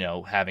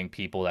 having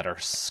people that are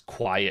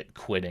quiet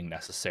quitting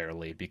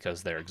necessarily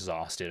because they're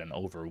exhausted and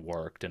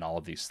overworked and all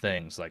of these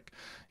things. Like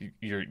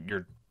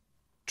you're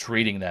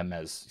treating them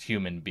as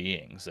human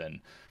beings. And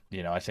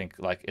I think,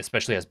 like,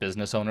 especially as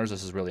business owners,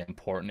 this is really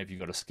important. If you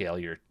go to scale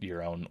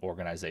your own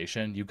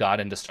organization, you got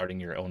into starting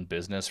your own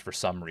business for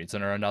some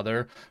reason or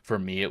another. For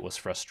me, it was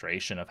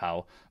frustration of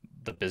how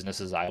the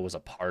businesses I was a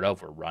part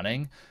of were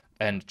running.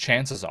 And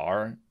chances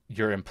are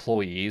your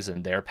employees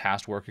and their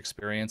past work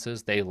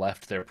experiences, they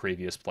left their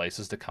previous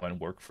places to come and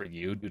work for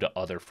you due to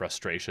other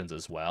frustrations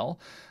as well.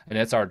 And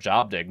it's our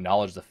job to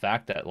acknowledge the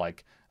fact that,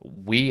 like,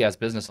 we as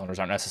business owners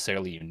aren't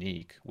necessarily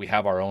unique. We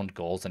have our own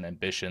goals and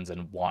ambitions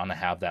and want to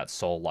have that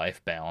soul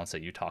life balance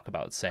that you talk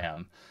about,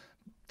 Sam.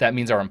 That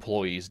means our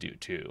employees do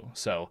too.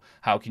 So,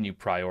 how can you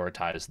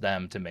prioritize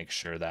them to make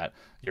sure that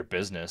your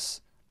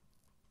business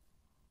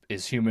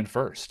is human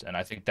first? And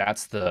I think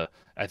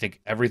I think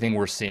everything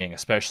we're seeing,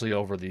 especially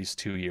over these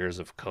 2 years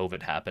of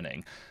COVID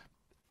happening,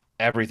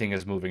 everything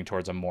is moving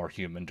towards a more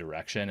human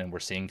direction, and we're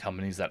seeing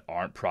companies that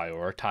aren't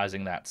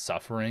prioritizing that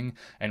suffering,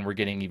 and we're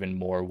getting even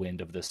more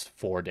wind of this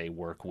 4-day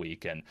work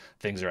week. And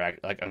things are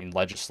like, I mean,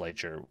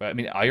 legislature, I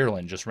mean,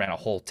 Ireland just ran a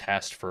whole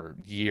test for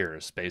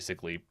years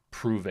basically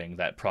proving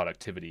that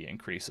productivity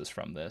increases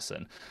from this.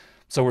 And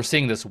so we're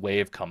seeing this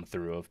wave come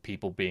through of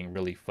people being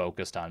really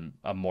focused on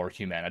a more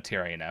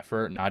humanitarian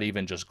effort, not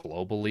even just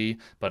globally,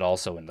 but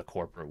also in the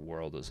corporate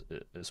world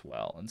as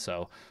well. And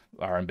so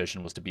our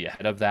ambition was to be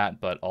ahead of that,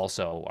 but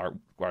also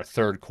our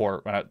third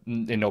core,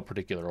 in no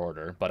particular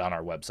order, but on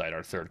our website,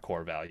 our third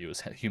core value is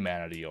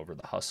humanity over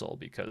the hustle,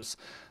 because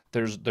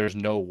there's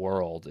no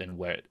world in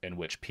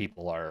which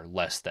people are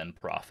less than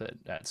profit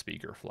at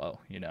Speakerflow.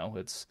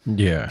 It's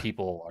Yeah.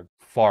 people are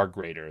far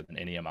greater than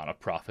any amount of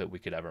profit we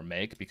could ever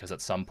make, because at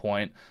some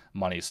point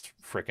money's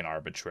freaking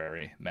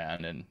arbitrary,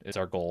 man. And it's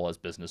our goal as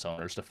business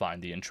owners to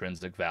find the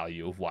intrinsic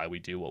value of why we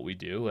do what we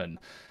do. And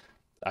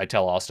I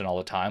tell Austin all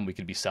the time, we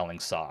could be selling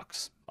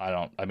socks.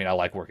 I mean, I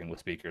like working with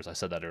speakers. I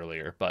said that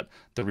earlier, but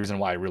the reason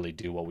why I really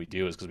do what we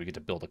do is because we get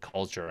to build a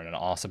culture and an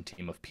awesome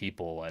team of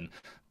people, and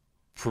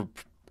pr-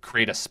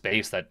 create a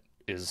space that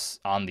is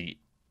on the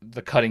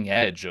cutting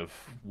edge of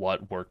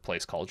what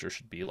workplace culture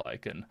should be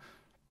like. And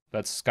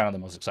that's kind of the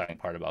most exciting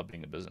part about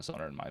being a business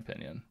owner, in my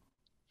opinion.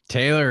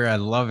 Taylor, I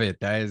love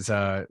it. That is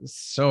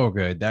so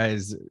good. That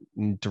is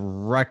in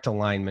direct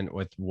alignment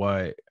with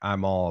what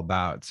I'm all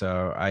about.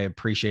 So I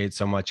appreciate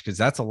so much because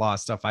that's a lot of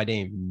stuff I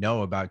didn't even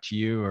know about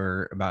you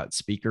or about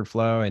speaker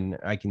flow. And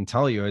I can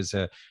tell you as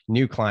a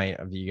new client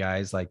of you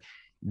guys, like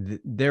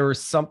there was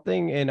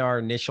something in our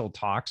initial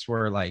talks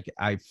where like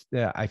I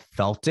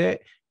felt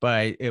it,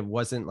 but it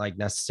wasn't like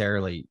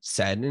necessarily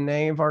said in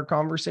any of our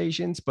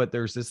conversations. But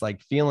there's this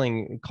like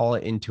feeling, call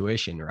it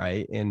intuition,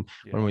 right? And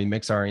when Yeah. we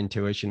mix our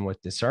intuition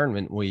with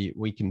discernment,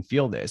 we can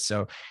feel this.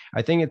 So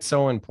I think it's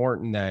so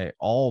important that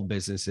all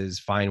businesses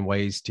find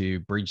ways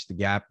to bridge the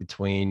gap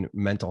between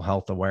mental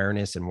health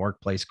awareness and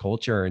workplace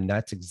culture. And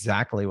that's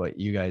exactly what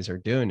you guys are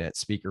doing at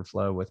Speaker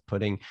Flow with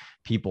putting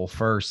people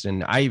first.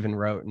 And I even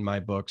wrote in my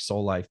book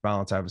Soul Life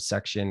Balance, I have a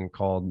section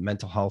called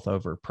Mental Health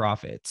Over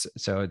Profits.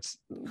 So it's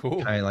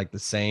Cool. kind of like the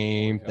Holy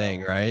same cow.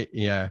 thing, right?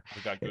 Yeah.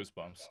 I've got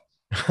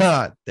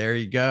goosebumps. There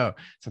you go.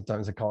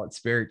 Sometimes I call it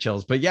spirit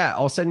chills. But yeah,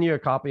 I'll send you a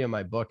copy of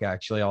my book.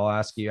 Actually, I'll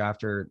ask you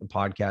after the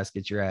podcast,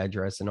 get your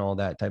address and all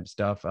that type of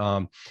stuff.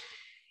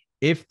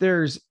 If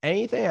there's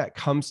anything that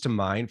comes to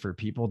mind for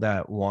people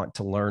that want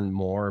to learn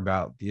more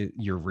about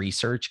your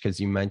research, because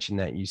you mentioned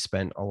that you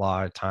spent a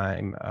lot of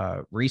time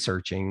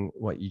researching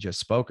what you just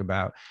spoke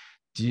about.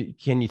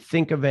 Can you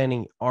think of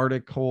any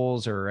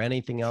articles or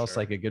anything else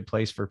like Sure. a good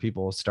place for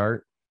people to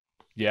start?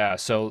 Yeah,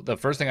 so the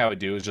first thing I would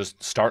do is just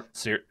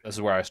this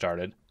is where I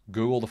started.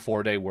 Google the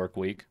 4-day work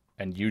week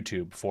and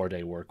YouTube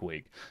 4-day work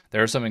week.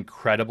 There are some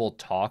incredible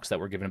talks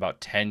that were given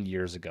about 10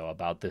 years ago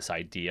about this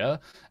idea.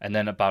 And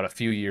then about a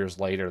few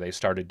years later, they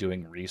started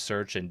doing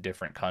research in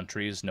different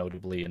countries,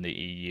 notably in the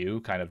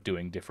EU, kind of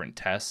doing different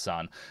tests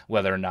on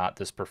whether or not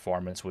this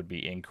performance would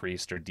be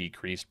increased or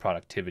decreased,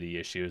 productivity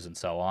issues, and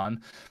so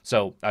on.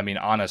 So, I mean,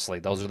 honestly,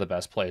 those are the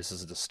best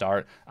places to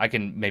start. I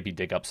can maybe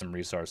dig up some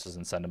resources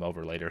and send them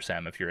over later,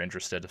 Sam, if you're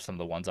interested. Of some of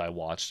the ones I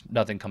watched,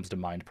 nothing comes to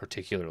mind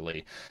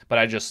particularly, but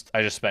I just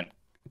spent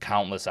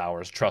countless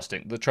hours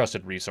trusting the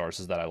trusted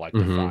resources that I like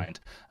to Hmm. find,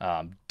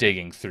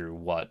 digging through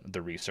what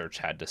the research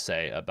had to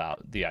say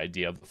about the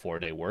idea of the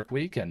 4-day work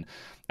week. And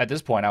at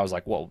this point, I was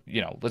like, well,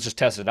 let's just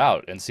test it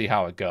out and see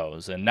how it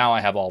goes. And now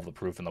I have all the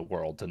proof in the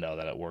world to know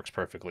that it works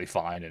perfectly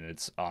fine. And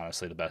it's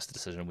honestly the best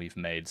decision we've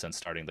made since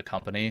starting the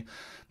company.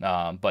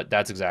 But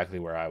that's exactly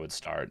where I would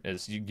start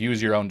is you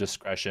use your own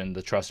discretion,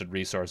 the trusted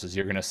resources.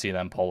 You're going to see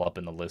them pull up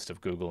in the list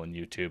of Google and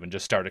YouTube and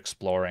just start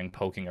exploring,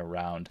 poking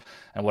around.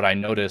 And what I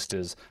noticed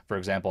is, for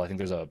example, I think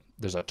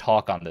there's a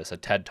talk on this, a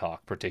TED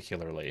talk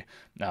particularly,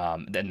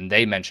 and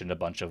they mentioned a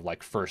bunch of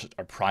like first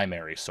or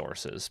primary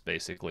sources,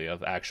 basically,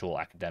 of actual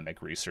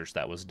academic research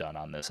that was done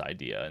on this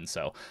idea. And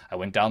so I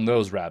went down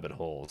those rabbit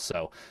holes.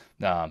 So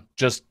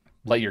just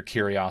let your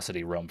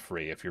curiosity roam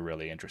free if you're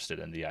really interested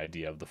in the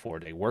idea of the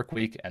 4-day work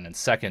week. And then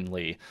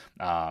secondly,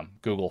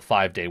 Google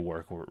 5-day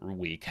work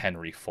week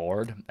Henry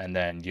Ford, and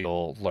then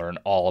you'll learn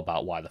all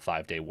about why the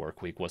 5-day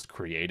work week was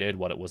created,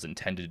 what it was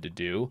intended to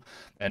do,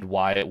 and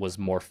why it was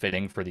more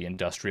fitting for the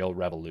Industrial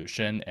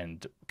Revolution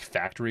and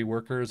factory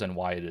workers, and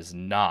why it is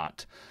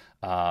not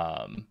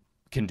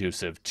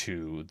conducive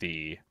to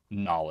the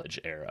knowledge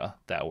era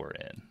that we're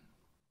in.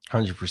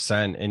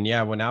 100%. And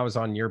yeah, when I was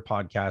on your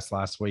podcast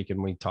last week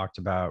and we talked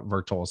about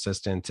virtual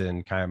assistant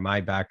and kind of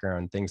my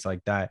background, things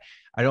like that,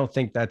 I don't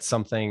think that's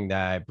something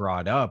that I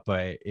brought up,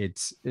 but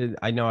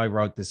I know I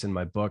wrote this in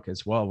my book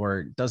as well,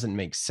 where it doesn't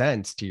make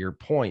sense to your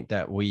point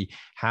that we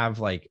have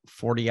like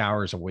 40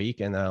 hours a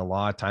week. And then a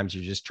lot of times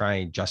you're just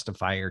trying to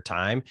justify your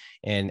time.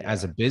 And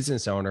as Yeah, a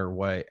business owner,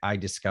 what I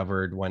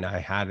discovered when I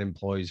had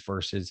employees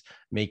versus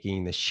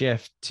making the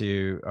shift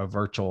to a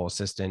virtual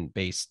assistant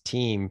based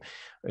team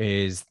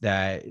is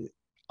that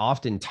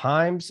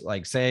oftentimes,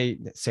 like say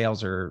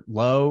sales are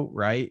low,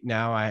 right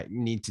now I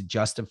need to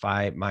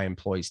justify my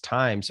employees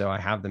time, so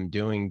I have them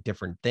doing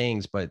different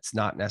things, but it's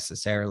not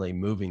necessarily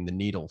moving the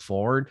needle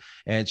forward.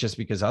 And it's just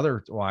because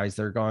otherwise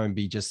they're going to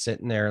be just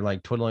sitting there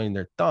like twiddling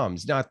their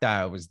thumbs. Not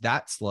that it was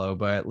that slow,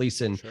 but at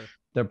least in sure.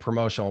 the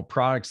promotional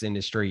products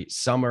industry,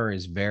 summer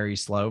is very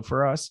slow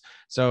for us.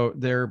 So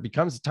there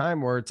becomes a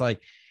time where it's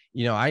like,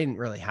 I didn't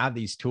really have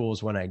these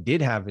tools when I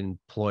did have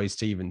employees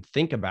to even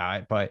think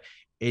about it, but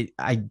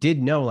I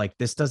did know like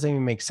this doesn't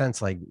even make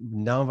sense. Like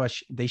none of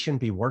us, they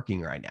shouldn't be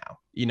working right now.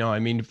 I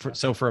mean, Yeah.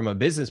 so from a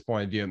business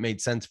point of view, it made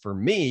sense for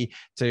me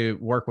to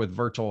work with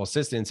virtual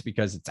assistants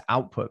because it's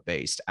output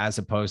based as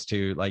opposed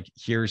to like,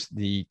 here's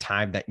the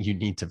time that you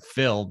need to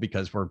fill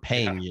because we're Yeah,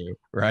 paying you.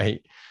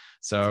 Right.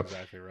 that's So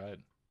exactly right.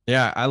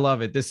 yeah, I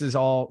love it. This is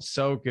all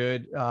so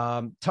good.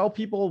 Tell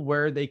people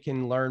where they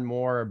can learn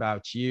more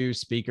about you,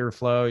 Speaker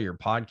Flow, your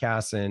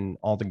podcast, and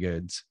all the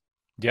goods.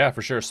 Yeah,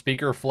 for sure.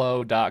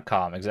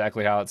 Speakerflow.com,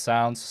 exactly how it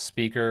sounds.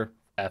 Speaker,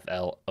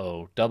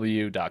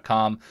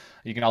 FLOW.com.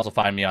 You can also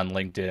find me on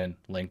LinkedIn,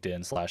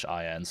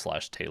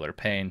 LinkedIn/IN/Taylorr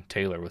Payne,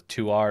 Taylor with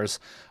two R's.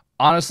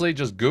 Honestly,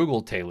 just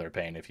Google Taylorr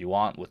Payne if you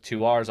want with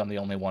 2 R's. I'm the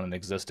only one in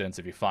existence.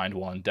 If you find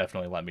one,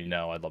 definitely let me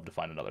know. I'd love to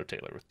find another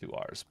Taylor with 2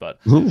 R's. But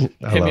I hit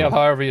me love up it.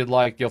 however you'd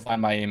like. You'll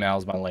find my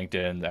emails, my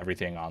LinkedIn,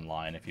 everything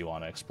online if you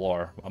want to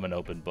explore. I'm an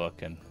open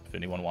book, and if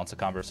anyone wants a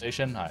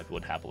conversation, I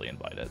would happily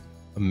invite it.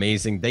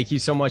 Amazing. Thank you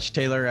so much,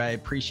 Taylor. I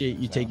appreciate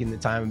you taking the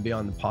time and be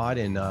on the pod,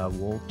 and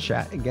we'll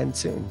chat again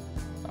soon.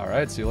 All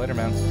right. See you later,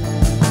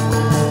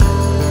 man.